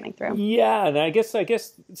that are coming through. Yeah, and I guess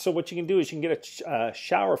so. What you can do is you can get a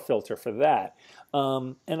shower filter for that.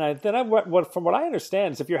 From what I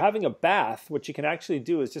understand is if you're having a bath, what you can actually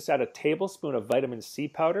do is just add a tablespoon of vitamin C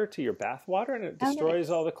powder to your bath water, and it destroys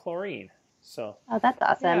all the chlorine. So that's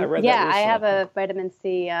awesome. I have a vitamin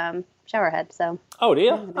C shower head. So do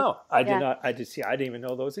you? I didn't even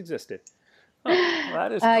know those existed. Oh,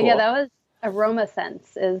 that is cool. Yeah, that was AromaSense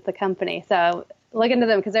is the company. So look into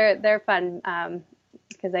them because they're fun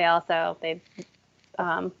because they also let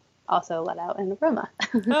out an aroma.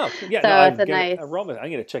 Oh, yeah. So it's a nice aroma.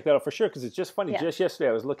 I'm going to check that out for sure because it's just funny. Yeah. Just yesterday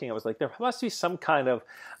I was looking. I was like, there must be some kind of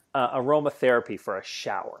aromatherapy for a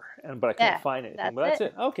shower, but I couldn't find anything. That's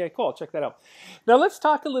it. Okay, cool. I'll check that out. Now let's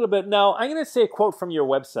talk a little bit. Now I'm going to say a quote from your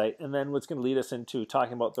website, and then what's going to lead us into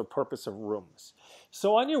talking about the purpose of rooms.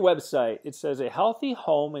 So on your website, it says a healthy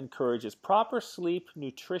home encourages proper sleep,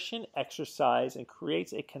 nutrition, exercise, and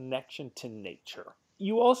creates a connection to nature.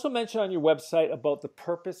 You also mentioned on your website about the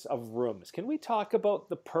purpose of rooms. Can we talk about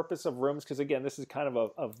the purpose of rooms? Because again, this is kind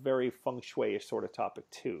of a very feng shui sort of topic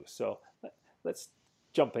too. So let's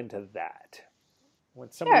jump into that. When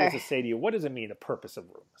somebody has to say to you, what does it mean, the purpose of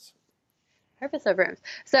rooms? Purpose of rooms.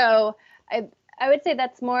 So I would say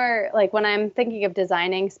that's more like when I'm thinking of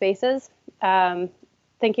designing spaces,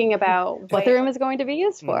 thinking about what the room is going to be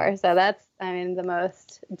used for. So that's, the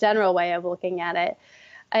most general way of looking at it.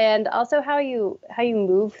 And also how you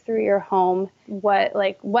move through your home, what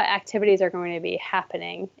activities are going to be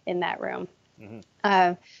happening in that room.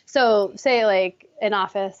 Mm-hmm. So say like an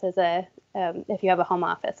office is if you have a home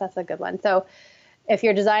office, that's a good one. So if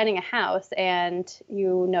you're designing a house and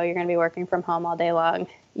you know you're going to be working from home all day long,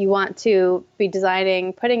 you want to be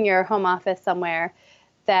putting your home office somewhere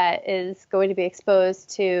that is going to be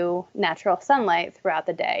exposed to natural sunlight throughout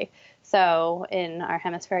the day. So in our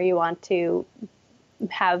hemisphere, you want to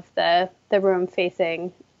have the room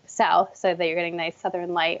facing south so that you're getting nice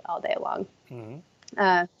southern light all day long.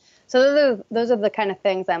 Mm-hmm. So those are the kind of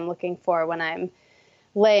things I'm looking for when I'm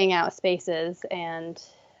laying out spaces and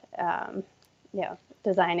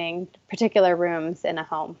designing particular rooms in a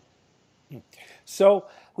home. So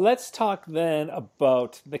let's talk then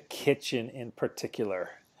about the kitchen in particular,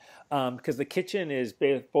 because the kitchen is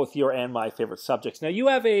both your and my favorite subjects. Now you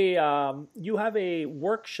have a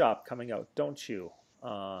workshop coming out, don't you,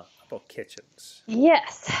 about kitchens?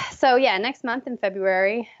 Yes. So next month in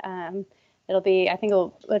February, it'll be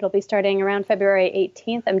starting around February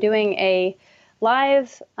 18th. I'm doing a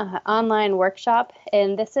live online workshop,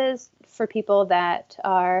 and this is for people that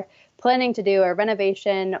are planning to do a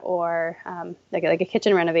renovation or like a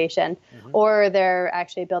kitchen renovation, or they're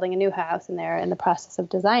actually building a new house and they're in the process of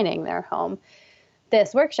designing their home.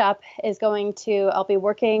 This workshop is I'll be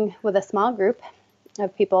working with a small group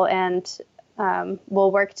of people, and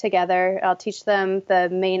we'll work together. I'll teach them the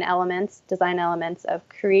main design elements of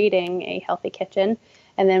creating a healthy kitchen,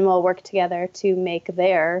 and then we'll work together to make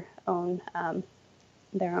their own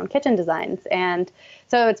kitchen designs. And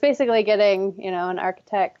so it's basically getting, an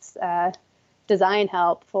architect's design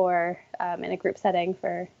help for in a group setting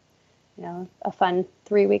for, a fun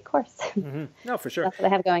 3-week course. Mm-hmm. No, for sure. That's what I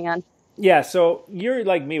have going on. Yeah. So you're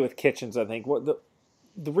like me with kitchens, I think.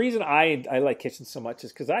 The reason I like kitchens so much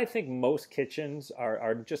is because I think most kitchens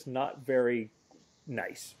are just not very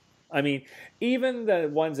nice. I mean, even the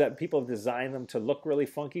ones that people have designed them to look really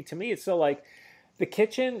funky, to me, it's still like the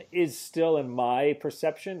kitchen is still, in my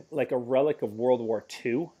perception, like a relic of World War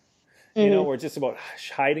II. Where it's just about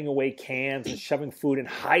hiding away cans and shoving food and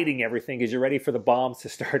hiding everything because you're ready for the bombs to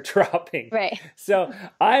start dropping. Right. So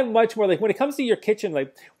I'm much more like, when it comes to your kitchen,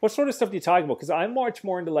 like what sort of stuff do you talk about? Because I'm much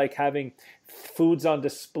more into like having foods on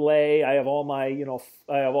display. I have all my,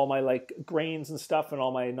 like grains and stuff and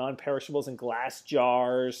all my non-perishables in glass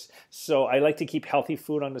jars. So I like to keep healthy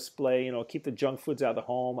food on display, keep the junk foods out of the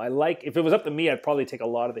home. If it was up to me, I'd probably take a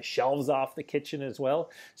lot of the shelves off the kitchen as well.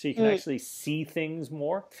 So you can actually see things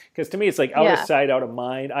more. Because to me, me, it's like out of Yeah. sight, out of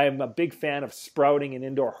mind. I am a big fan of sprouting and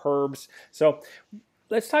indoor herbs. So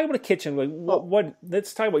let's talk about a kitchen. Like,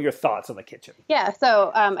 let's talk about your thoughts on the kitchen. Yeah,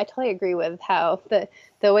 so I totally agree with how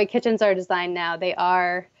the way kitchens are designed now. They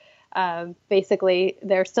are basically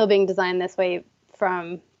they're still being designed this way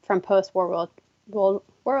from post World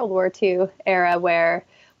War II era, where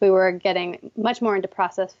we were getting much more into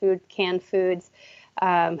processed food, canned foods.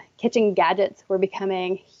 Kitchen gadgets were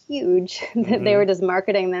becoming huge. They were just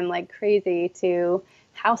marketing them like crazy to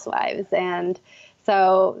housewives, and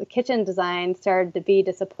so the kitchen design started to be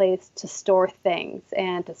just a place to store things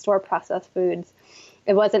and to store processed foods.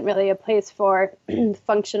 It wasn't really a place for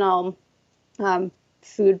functional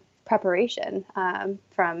food preparation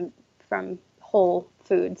from whole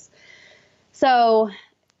foods. So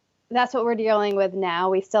that's what we're dealing with now.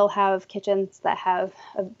 We still have kitchens that have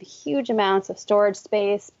huge amounts of storage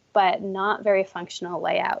space, but not very functional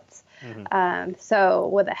layouts. So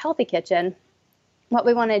with a healthy kitchen, what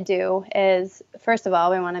we want to do is, first of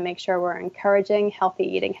all, we want to make sure we're encouraging healthy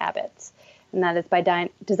eating habits. And that is by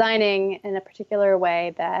designing in a particular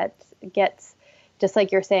way that gets, just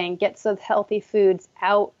like you're saying, gets those healthy foods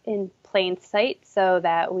out in plain sight so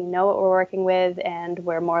that we know what we're working with and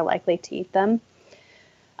we're more likely to eat them.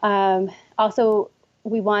 Also,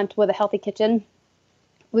 we want, with a healthy kitchen,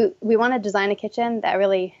 we want to design a kitchen that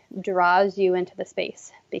really draws you into the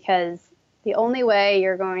space, because the only way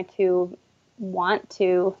you're going to want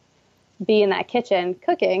to be in that kitchen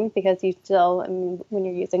cooking, because you still, I mean, when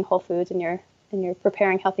you're using whole foods and you're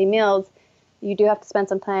preparing healthy meals, you do have to spend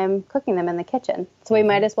some time cooking them in the kitchen. So we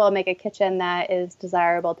might as well make a kitchen that is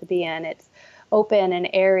desirable to be in. It's open and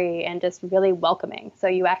airy and just really welcoming, so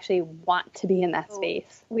you actually want to be in that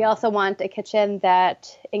space. We also want a kitchen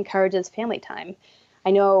that encourages family time.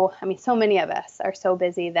 I know, I mean, so many of us are so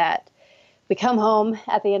busy that we come home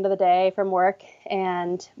at the end of the day from work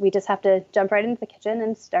and we just have to jump right into the kitchen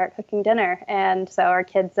and start cooking dinner. And so our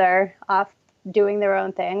kids are off doing their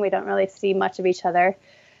own thing. We don't really see much of each other.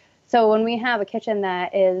 So when we have a kitchen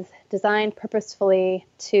that is designed purposefully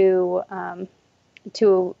to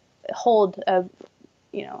hold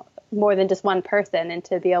more than just one person, and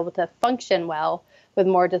to be able to function well with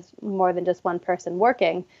more than just one person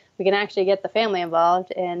working, we can actually get the family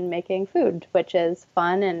involved in making food, which is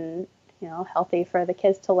fun and healthy for the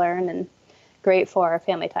kids to learn and great for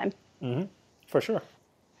family time. For sure.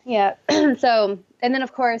 Yeah. So, and then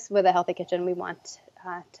of course, with a healthy kitchen, we want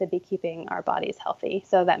to be keeping our bodies healthy.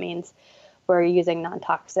 So that means we're using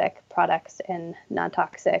non-toxic products and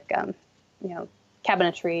non-toxic,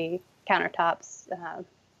 cabinetry, countertops,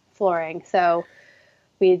 flooring. So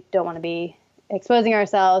we don't want to be exposing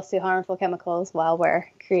ourselves to harmful chemicals while we're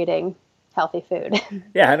creating healthy food.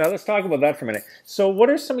 Yeah, now let's talk about that for a minute. So what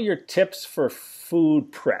are some of your tips for food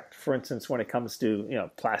prep, for instance, when it comes to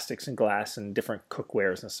plastics and glass and different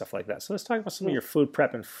cookwares and stuff like that? So let's talk about some of your food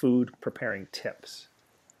prep and food preparing tips.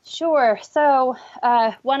 Sure. So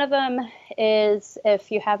one of them is, if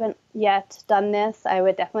you haven't yet done this, I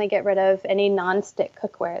would definitely get rid of any non-stick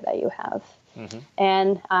cookware that you have.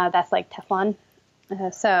 And that's like Teflon.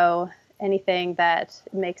 So anything that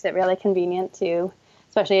makes it really convenient to,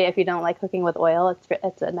 especially if you don't like cooking with oil,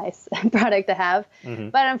 it's a nice product to have.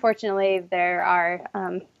 But unfortunately, there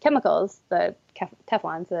are chemicals. The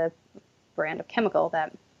Teflon's a brand of chemical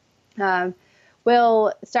that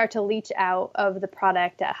will start to leach out of the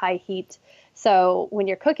product at high heat. So when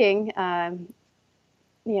you're cooking,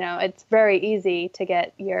 it's very easy to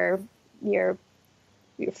get your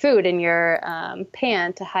food in your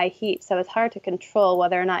pan to high heat. So it's hard to control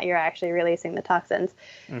whether or not you're actually releasing the toxins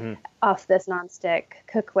off this nonstick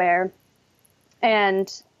cookware. And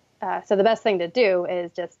so the best thing to do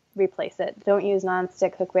is just replace it. Don't use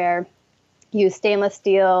nonstick cookware. Use stainless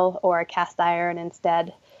steel or cast iron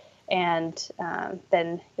instead. And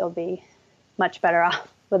then you'll be much better off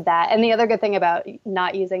with that. And the other good thing about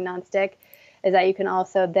not using nonstick is that you can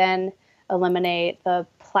also then eliminate the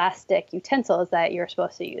plastic utensils that you're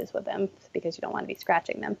supposed to use with them, because you don't want to be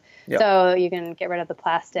scratching them. Yep. So you can get rid of the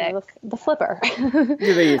plastic, the flipper,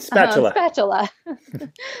 the spatula.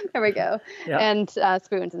 There we go. Yep. And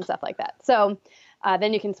spoons and stuff like that. So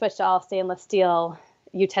then you can switch to all stainless steel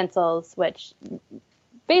utensils, which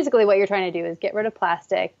basically what you're trying to do is get rid of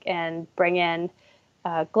plastic and bring in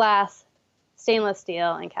glass, stainless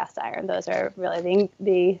steel, and cast iron. Those are really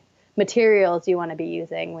the materials you want to be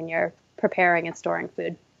using when you're preparing and storing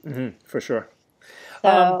food. For sure.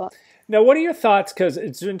 So, now, what are your thoughts? Because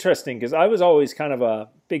it's interesting, because I was always kind of a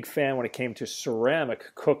big fan when it came to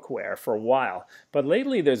ceramic cookware for a while. But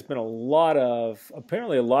lately there's been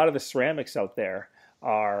apparently a lot of the ceramics out there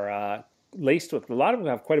are laced with, a lot of them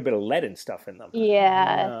have quite a bit of lead and stuff in them.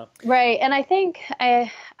 Yeah, right. And I think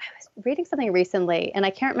I was reading something recently, and I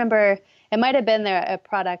can't remember. It might have been a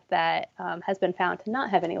product that has been found to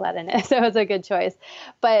not have any lead in it, so it's a good choice.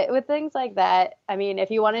 But with things like that, I mean,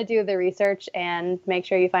 if you want to do the research and make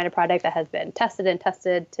sure you find a product that has been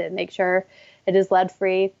tested to make sure it is lead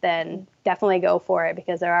free, then definitely go for it,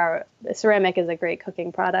 because ceramic is a great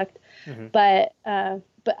cooking product. But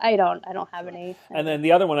I don't have any. And then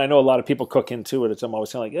the other one, I know a lot of people cook into it. I'm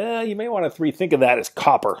always kind of like, you may want to rethink of that as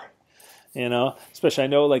copper. Especially I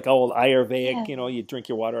know like old Ayurvedic, you drink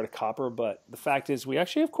your water out of copper, but the fact is we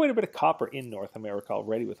actually have quite a bit of copper in North America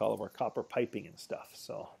already with all of our copper piping and stuff.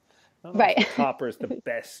 So I don't know if copper is the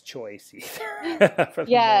best choice either. For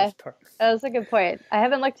the most part. That's a good point. I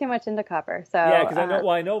haven't looked too much into copper. So yeah, because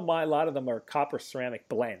I know a lot of them are copper ceramic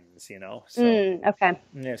blends, So okay.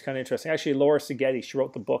 Yeah, it's kind of interesting. Actually, Laura Seghetti, she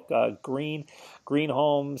wrote the book Green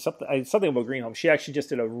Home, something about Green Home. She actually just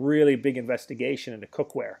did a really big investigation into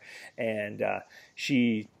cookware, and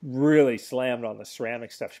she really slammed on the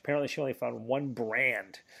ceramic stuff. Apparently, she only found one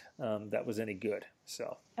brand that was any good.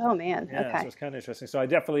 So. Oh man. Yeah, okay. So it's kind of interesting. So I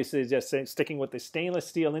definitely suggest sticking with the stainless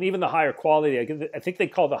steel, and even the higher quality. I think they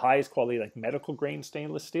call the highest quality like medical grade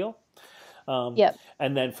stainless steel. Yep.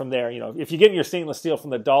 And then from there, if you're getting your stainless steel from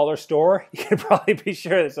the dollar store, you can probably be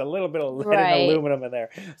sure there's a little bit of lead and aluminum in there.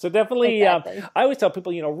 So definitely, I always tell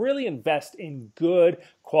people, really invest in good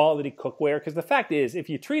quality cookware, because the fact is, if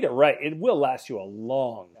you treat it right, it will last you a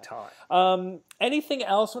long time. Anything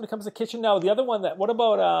else when it comes to kitchen? Now, the other one what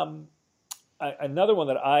about another one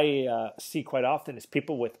that I see quite often is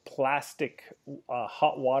people with plastic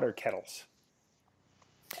hot water kettles.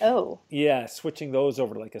 Oh. Yeah, switching those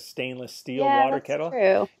over to like a stainless steel water kettle.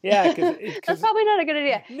 True. Yeah, that's probably not a good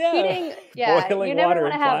idea. No, Heating, boiling you never water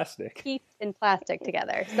want in to have plastic. heat and plastic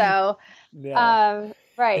together. So,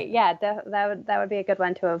 right, yeah, that would be a good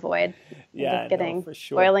one to avoid. Yeah, getting for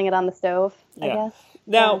sure. Boiling it on the stove, I guess.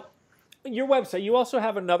 Now, your website, you also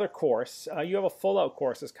have another course. You have a full-out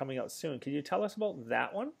course that's coming out soon. Can you tell us about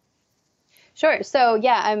that one? Sure. So,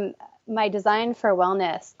 my Design for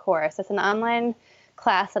Wellness course. It's an online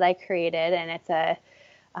class that I created, and it's a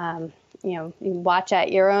you watch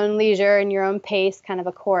at your own leisure and your own pace kind of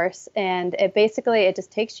a course, and it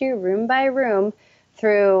just takes you room by room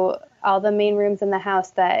through all the main rooms in the house,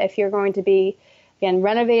 that if you're going to be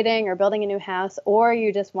renovating or building a new house, or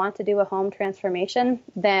you just want to do a home transformation,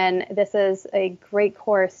 then this is a great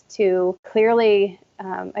course to clearly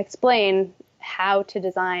explain how to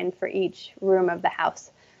design for each room of the house.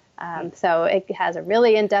 So it has a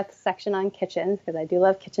really in-depth section on kitchens, because I do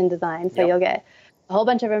love kitchen design. So you'll get a whole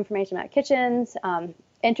bunch of information about kitchens,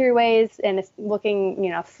 entryways, and it's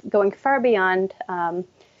looking, going far beyond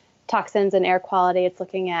toxins and air quality. It's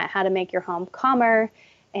looking at how to make your home calmer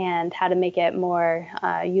and how to make it more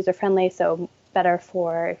user-friendly, so better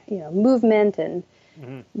for, movement and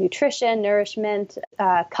nutrition, nourishment.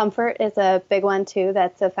 Comfort is a big one too,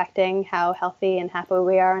 that's affecting how healthy and happy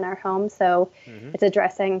we are in our home. So it's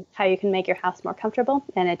addressing how you can make your house more comfortable,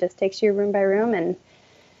 and it just takes you room by room and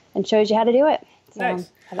shows you how to do it. So nice.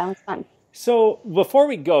 That was fun. So before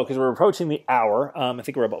we go, because we're approaching the hour, I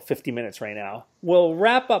think we're about 50 minutes right now, we'll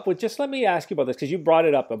wrap up with just let me ask you about this, because you brought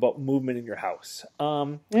it up about movement in your house.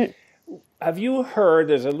 Have you heard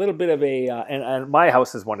there's a little bit of and my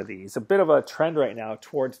house is one of these, a bit of a trend right now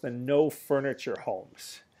towards the no furniture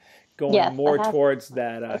homes, going more towards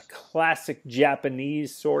that classic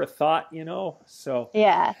Japanese sort of thought, So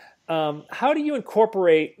how do you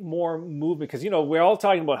incorporate more movement? Because, we're all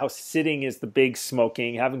talking about how sitting is the big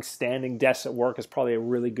smoking. Having standing desks at work is probably a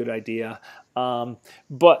really good idea.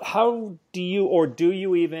 But how do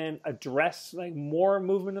you even address like more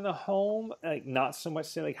movement in the home? Like not so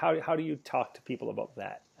much, like how do you talk to people about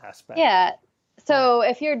that aspect? Yeah. So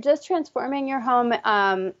if you're just transforming your home,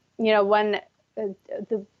 the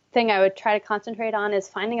thing I would try to concentrate on is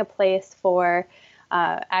finding a place for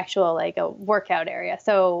actual like a workout area.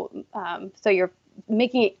 So you're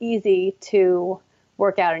making it easy to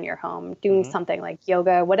work out in your home, doing something like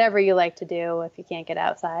yoga, whatever you like to do if you can't get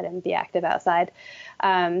outside and be active outside.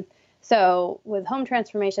 So with home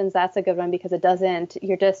transformations, that's a good one, because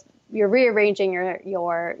you're rearranging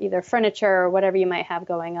your either furniture or whatever you might have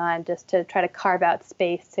going on, just to try to carve out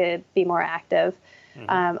space to be more active.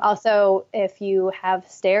 Also, if you have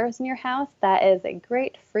stairs in your house, that is a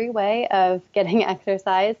great free way of getting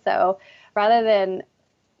exercise. So rather than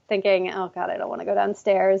thinking, oh God, I don't want to go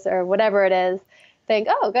downstairs or whatever it is, think,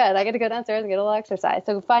 oh, good, I get to go downstairs and get a little exercise.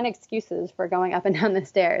 So find excuses for going up and down the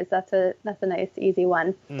stairs. That's a nice, easy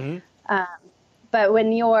one. But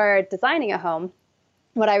when you're designing a home,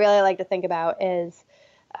 what I really like to think about is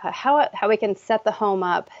how we can set the home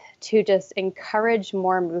up to just encourage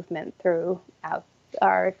more movement throughout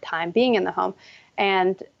our time being in the home.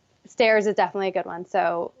 And stairs is definitely a good one.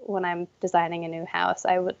 So when I'm designing a new house,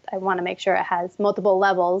 I want to make sure it has multiple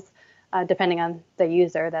levels, depending on the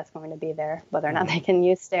user that's going to be there, whether or not they can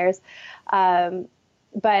use stairs.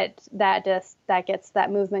 But that gets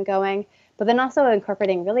that movement going. But then also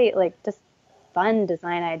incorporating really like just fun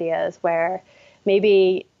design ideas where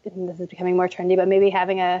maybe, and this is becoming more trendy, but maybe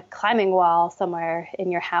having a climbing wall somewhere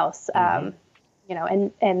in your house, you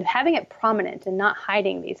know, and having it prominent and not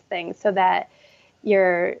hiding these things so that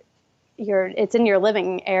it's in your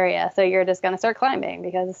living area. So you're just going to start climbing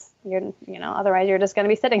because otherwise you're just going to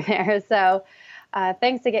be sitting there. So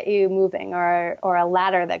things to get you moving, or a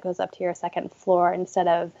ladder that goes up to your second floor instead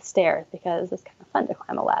of stairs, because it's kind of fun to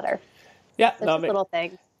climb a ladder. Yeah. So just little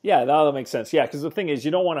things. Yeah, that makes sense. Yeah, because the thing is, you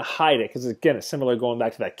don't want to hide it, because again, it's similar going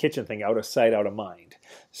back to that kitchen thing, out of sight, out of mind.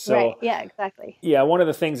 So, right. Yeah, exactly. Yeah, one of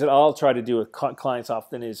the things that I'll try to do with clients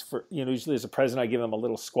often is, usually as a present, I give them a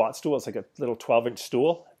little squat stool. It's like a little 12-inch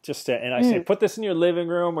stool. And I say, put this in your living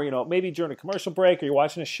room, or, maybe during a commercial break, or you're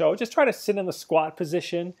watching a show, just try to sit in the squat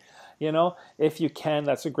position. If you can,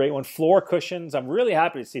 that's a great one. Floor cushions. I'm really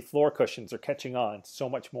happy to see floor cushions are catching on so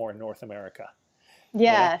much more in North America.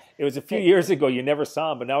 Yeah. It was a few years ago you never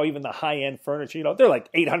saw them, but now even the high-end furniture, they're like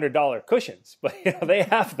 $800 cushions, but they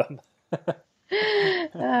have them.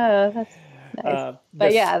 Oh, that's nice.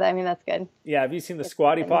 But yeah, I mean, that's good. Yeah, have you seen the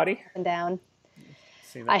Squatty Potty? Up and down.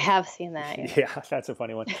 I have seen that. Yeah, that's a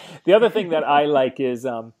funny one. The other thing that I like is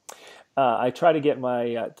I try to get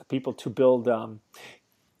my people to build.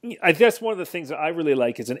 I guess one of the things that I really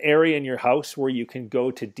like is an area in your house where you can go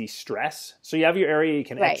to de-stress. So you have your area you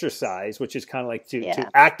can exercise, which is kind of like to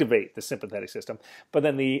activate the sympathetic system. But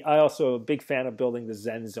then I also a big fan of building the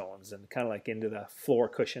Zen zones and kind of like into the floor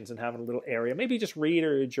cushions and having a little area. Maybe just read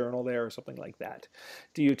or journal there or something like that.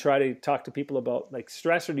 Do you try to talk to people about like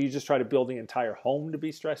stress, or do you just try to build the entire home to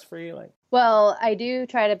be stress-free? Well, I do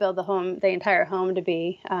try to build the entire home to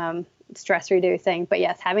be stress reducing. But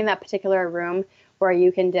yes, having that particular room where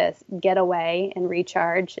you can just get away and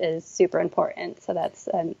recharge is super important. So that's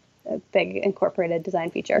a big incorporated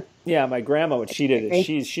design feature. Yeah, my grandma, what she did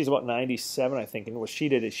is she's about 97, I think, and what she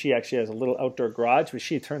did is she actually has a little outdoor garage, but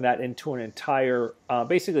she turned that into an entire,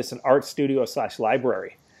 basically it's an art studio /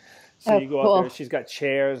 library. So you go out there, she's got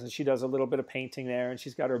chairs, and she does a little bit of painting there, and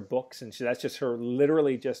she's got her books, and that's just her,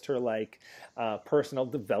 literally just her personal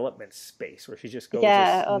development space where she just goes,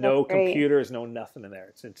 no computers, no nothing in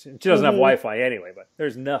there. She doesn't have Wi-Fi anyway, but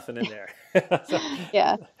there's nothing in there. So,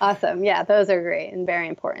 yeah, awesome. Yeah, those are great and very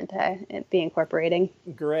important to be incorporating.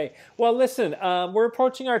 Great. Well, listen, we're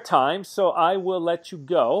approaching our time, so I will let you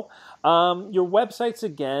go. Your websites,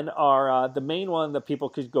 again, are the main one that people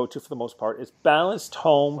could go to for the most part is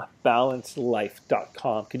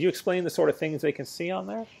balancedhomebalancedlife.com. Could you explain the sort of things they can see on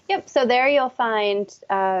there? Yep. So there you'll find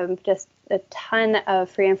just a ton of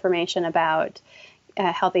free information about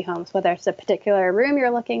healthy homes, whether it's a particular room you're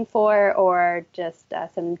looking for or just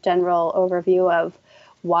some general overview of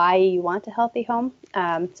why you want a healthy home.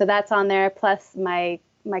 So that's on there. Plus my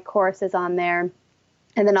course is on there.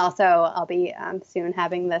 And then also I'll be soon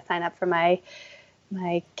having the sign up for my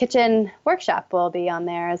kitchen workshop will be on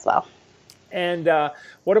there as well. And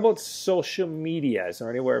what about social media? Is there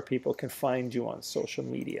anywhere people can find you on social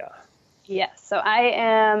media? Yes. So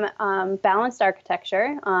I am Balanced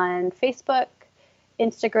Architecture on Facebook,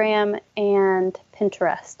 Instagram, and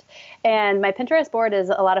Pinterest. And my Pinterest board is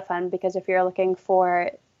a lot of fun because if you're looking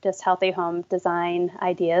for just healthy home design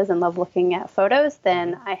ideas and love looking at photos,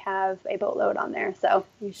 then I have a boatload on there. So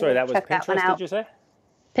you should check that one out. Did you say?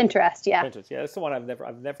 Pinterest, yeah. Pinterest, yeah. That's the one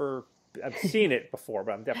I've seen it before,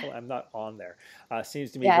 but I'm not on there.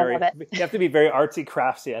 Seems to me very. You have to be very artsy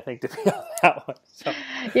craftsy, I think, to be on that one. So.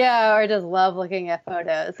 Yeah, or just love looking at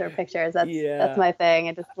photos or pictures. That's my thing.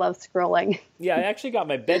 I just love scrolling. Yeah, I actually got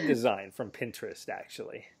my bed design from Pinterest,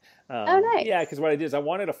 actually. Oh, nice. Yeah, because what I did is I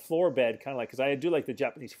wanted a floor bed, kind of like, because I do like the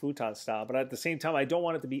Japanese futon style, but at the same time, I don't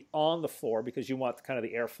want it to be on the floor because you want kind of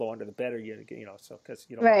the airflow under the bed, or so because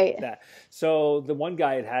you don't want that. So the one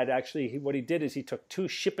guy had actually, what he did is he took 2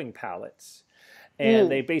 shipping pallets,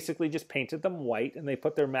 and they basically just painted them white, and they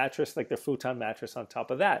put their mattress, like their futon mattress, on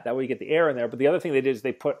top of that. That way you get the air in there. But the other thing they did is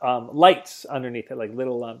they put lights underneath it, like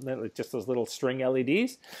little, just those little string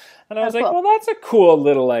LEDs. And I was like, well, that's a cool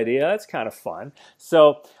little idea. That's kind of fun.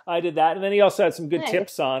 So I did that. And then he also had some good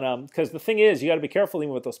tips on, because the thing is, you got to be careful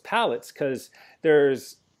even with those pallets, because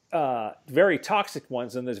there's very toxic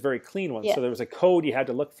ones and there's very clean ones. Yeah. So there was a code you had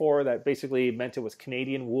to look for that basically meant it was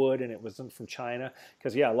Canadian wood and it wasn't from China.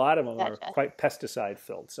 Because, a lot of them are quite pesticide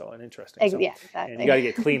filled. So, and interesting. So, yeah, exactly. And you got to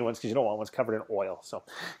get clean ones because you don't want ones covered in oil. So,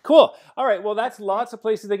 cool. All right. Well, that's lots of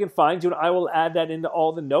places they can find you. And I will add that into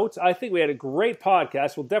all the notes. I think we had a great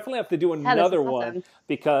podcast. We'll definitely have to do another one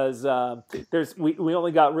because we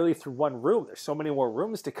only got really through one room. There's so many more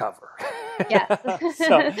rooms to cover. Yes,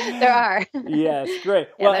 so, there are. Yes, great.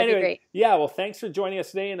 Yeah, well, that'd be anyway, great. well, thanks for joining us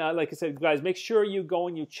today. And like I said, guys, make sure you go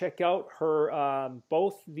and you check out her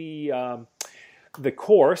both the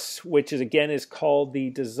course, which is called the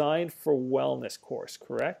Design for Wellness course.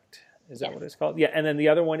 Correct? Is that what it's called? Yeah. And then the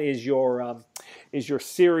other one is your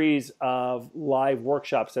series of live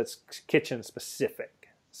workshops that's kitchen specific.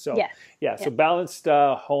 So, so Balanced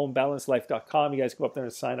Home, balancedlife.com. You guys go up there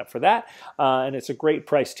and sign up for that. And it's a great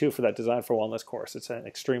price, too, for that Design for Wellness course. It's an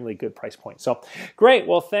extremely good price point. So, great.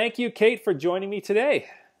 Well, thank you, Kate, for joining me today.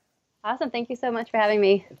 Awesome. Thank you so much for having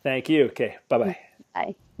me. Thank you. Okay. Bye-bye.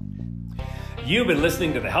 Bye. You've been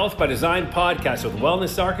listening to the Health by Design podcast with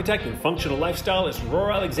wellness architect and functional lifestylist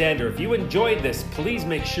Aurora Alexander. If you enjoyed this, please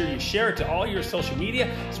make sure you share it to all your social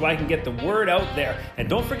media so I can get the word out there. And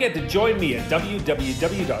don't forget to join me at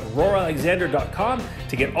www.auroraalexander.com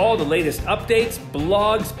to get all the latest updates,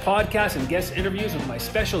 blogs, podcasts, and guest interviews with my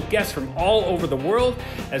special guests from all over the world,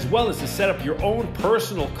 as well as to set up your own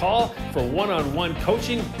personal call for one-on-one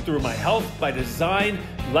coaching through my Health by Design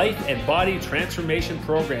life and body transformation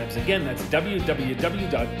programs. Again, that's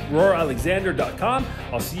www.auroraalexander.com.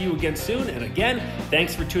 I'll see you again soon. And again,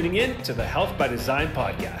 thanks for tuning in to the Health by Design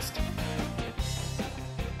podcast.